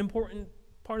 That's an important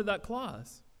part of that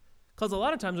clause. Because a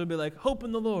lot of times we'll be like, hope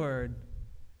in the Lord.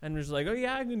 And we're just like, oh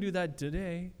yeah, I can do that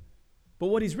today. But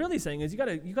what he's really saying is you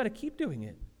gotta keep doing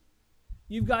it.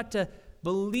 You've got to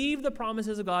believe the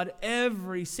promises of God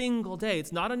every single day.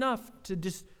 It's not enough to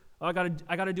just, oh, I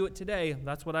gotta do it today.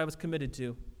 That's what I was committed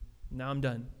to. Now I'm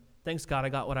done. Thanks God, I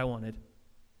got what I wanted.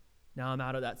 Now I'm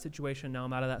out of that situation. Now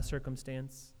I'm out of that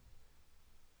circumstance.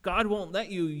 God won't let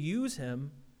you use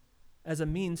him as a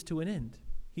means to an end.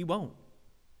 He won't.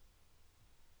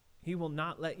 He will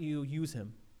not let you use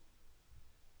him.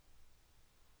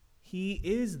 He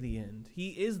is the end. He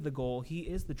is the goal. He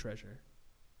is the treasure.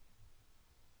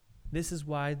 This is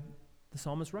why the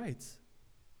psalmist writes,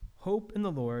 hope in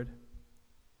the Lord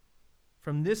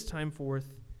from this time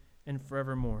forth and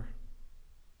forevermore.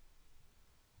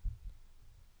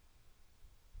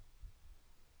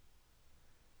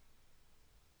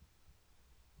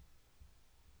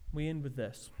 We end with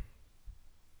this.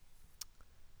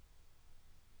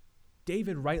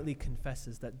 David rightly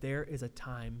confesses that there is a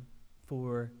time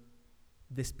for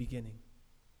this beginning,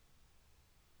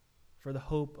 for the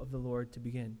hope of the Lord to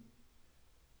begin.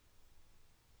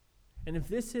 And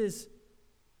if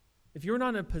you're not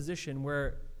in a position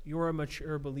where you're a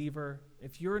mature believer,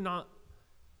 if you're not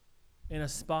in a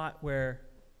spot where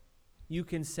you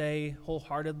can say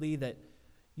wholeheartedly that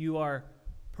you are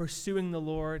pursuing the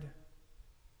Lord,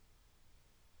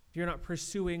 if you're not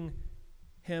pursuing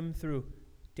him through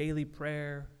daily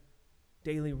prayer,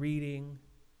 daily reading,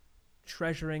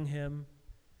 treasuring him,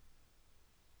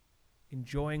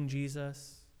 enjoying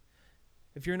Jesus,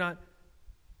 if you're not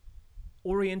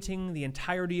orienting the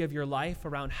entirety of your life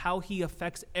around how he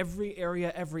affects every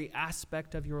area, every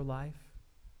aspect of your life,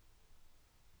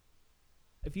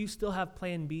 if you still have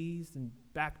plan Bs and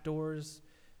back doors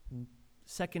and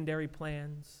secondary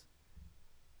plans,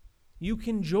 you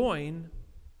can join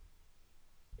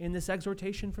in this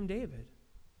exhortation from David.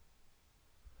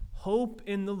 Hope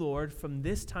in the Lord from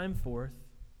this time forth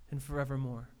and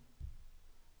forevermore.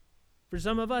 For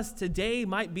some of us, today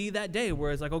might be that day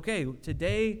where it's like, okay,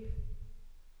 today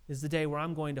is the day where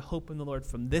I'm going to hope in the Lord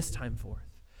from this time forth,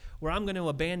 where I'm going to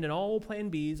abandon all plan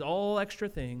Bs, all extra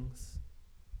things,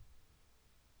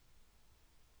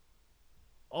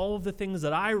 all of the things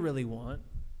that I really want,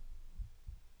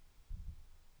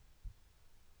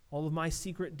 all of my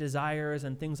secret desires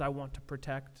and things I want to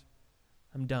protect.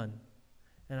 I'm done.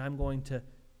 And I'm going to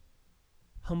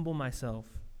humble myself.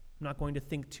 I'm not going to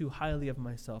think too highly of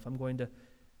myself. I'm going to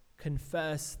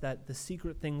confess that the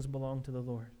secret things belong to the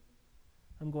Lord.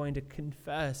 I'm going to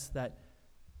confess that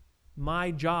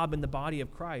my job in the body of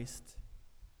Christ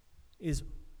is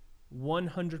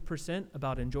 100%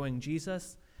 about enjoying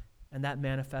Jesus, and that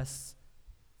manifests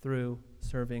through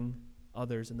serving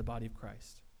others in the body of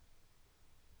Christ.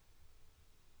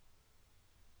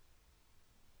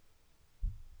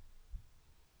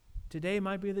 Today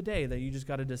might be the day that you just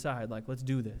got to decide, like, let's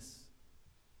do this.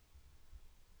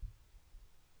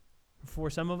 For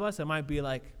some of us, it might be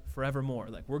like forevermore.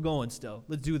 Like, we're going still.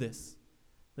 Let's do this.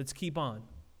 Let's keep on.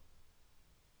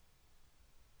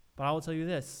 But I will tell you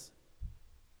this.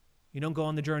 You don't go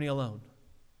on the journey alone.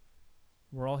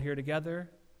 We're all here together.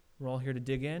 We're all here to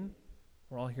dig in.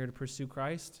 We're all here to pursue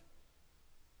Christ.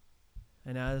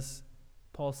 And as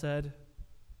Paul said,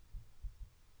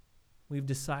 we've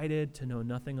decided to know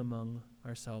nothing among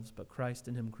ourselves but Christ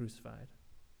and him crucified.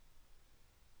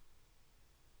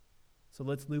 So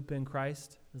let's loop in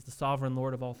Christ as the sovereign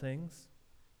Lord of all things.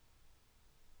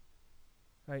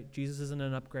 Right? Jesus isn't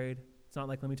an upgrade. It's not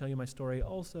like, let me tell you my story.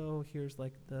 Also, here's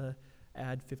like the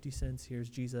add 50 cents. Here's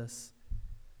Jesus.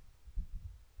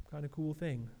 Kind of cool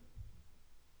thing.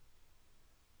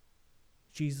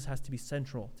 Jesus has to be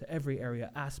central to every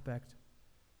area, aspect,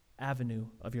 avenue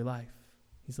of your life.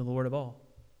 He's the Lord of all.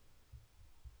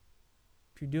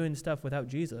 If you're doing stuff without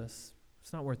Jesus,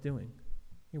 it's not worth doing.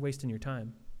 You're wasting your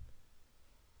time.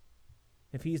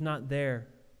 If he's not there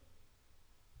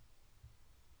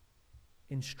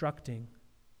instructing,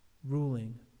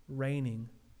 ruling, reigning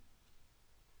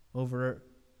over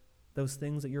those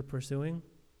things that you're pursuing,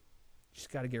 you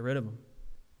just got to get rid of them.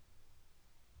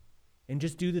 And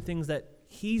just do the things that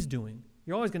he's doing.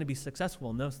 You're always going to be successful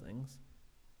in those things.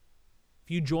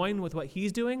 If you join with what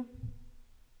he's doing,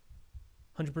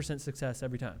 100% success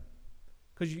every time.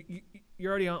 Because you're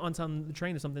already on the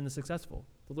train of something that's successful.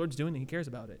 The Lord's doing it. He cares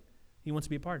about it. He wants to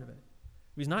be a part of it.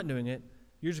 If he's not doing it,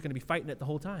 you're just going to be fighting it the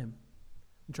whole time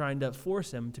and trying to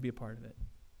force him to be a part of it.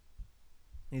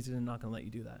 And he's not going to let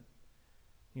you do that.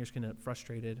 You're just going to get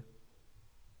frustrated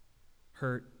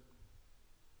hurt,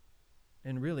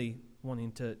 and really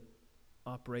wanting to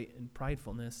operate in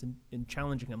pridefulness and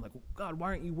challenging him, like, God, why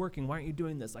aren't you working? Why aren't you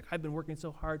doing this? Like, I've been working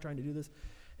so hard trying to do this.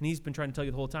 And he's been trying to tell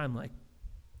you the whole time, like,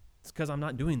 it's because I'm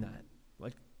not doing that.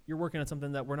 Like, you're working on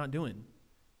something that we're not doing.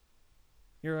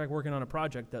 You're like working on a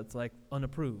project that's like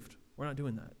unapproved. We're not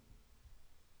doing that.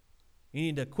 You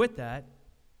need to quit that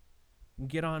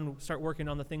and start working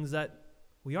on the things that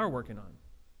we are working on.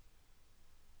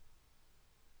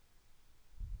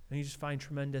 And you just find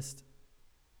tremendous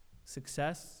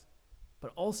success,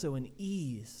 but also an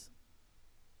ease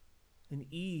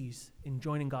in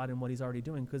joining God in what he's already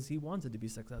doing, because he wants it to be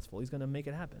successful. He's going to make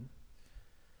it happen.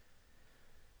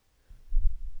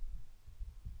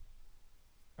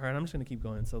 All right, I'm just going to keep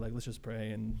going. So let's just pray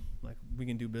and we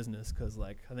can do business, because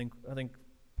I think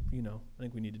we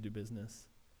need to do business.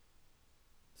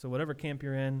 So whatever camp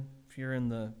you're in, if you're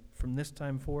in from this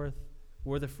time forth,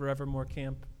 or the forevermore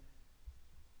camp,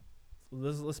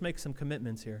 let's make some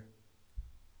commitments here.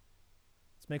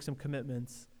 Let's make some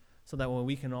commitments so that when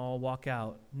we can all walk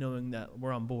out knowing that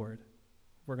we're on board,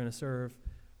 we're going to serve,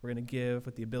 we're going to give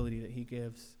with the ability that he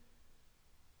gives,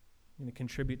 we're going to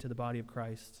contribute to the body of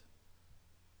Christ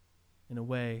in a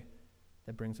way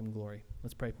that brings him glory.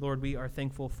 Let's pray. Lord, we are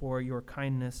thankful for your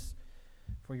kindness,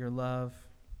 for your love.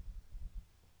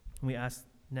 We ask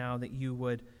now that you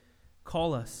would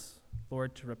call us,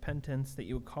 Lord, to repentance, that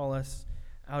you would call us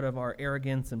out of our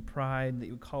arrogance and pride, that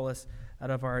you would call us out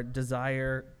of our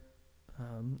desire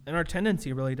and our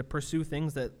tendency really to pursue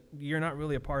things that you're not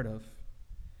really a part of.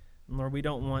 And Lord, we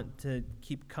don't want to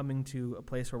keep coming to a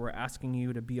place where we're asking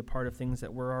you to be a part of things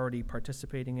that we're already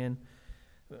participating in.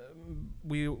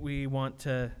 We want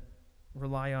to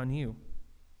rely on you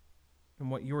and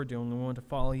what you're doing, and we want to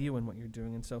follow you in what you're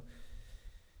doing. And so,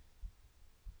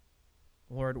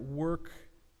 Lord, work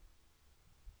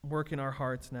in our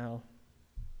hearts now.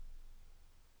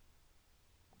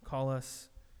 Call us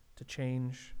to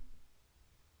change.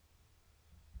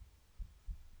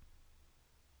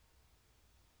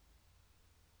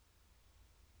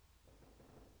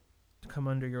 To come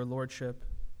under your lordship.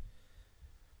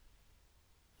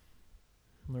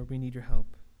 Lord, we need your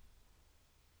help.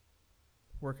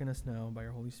 Work in us now by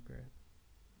your Holy Spirit.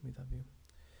 We love you.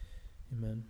 Amen.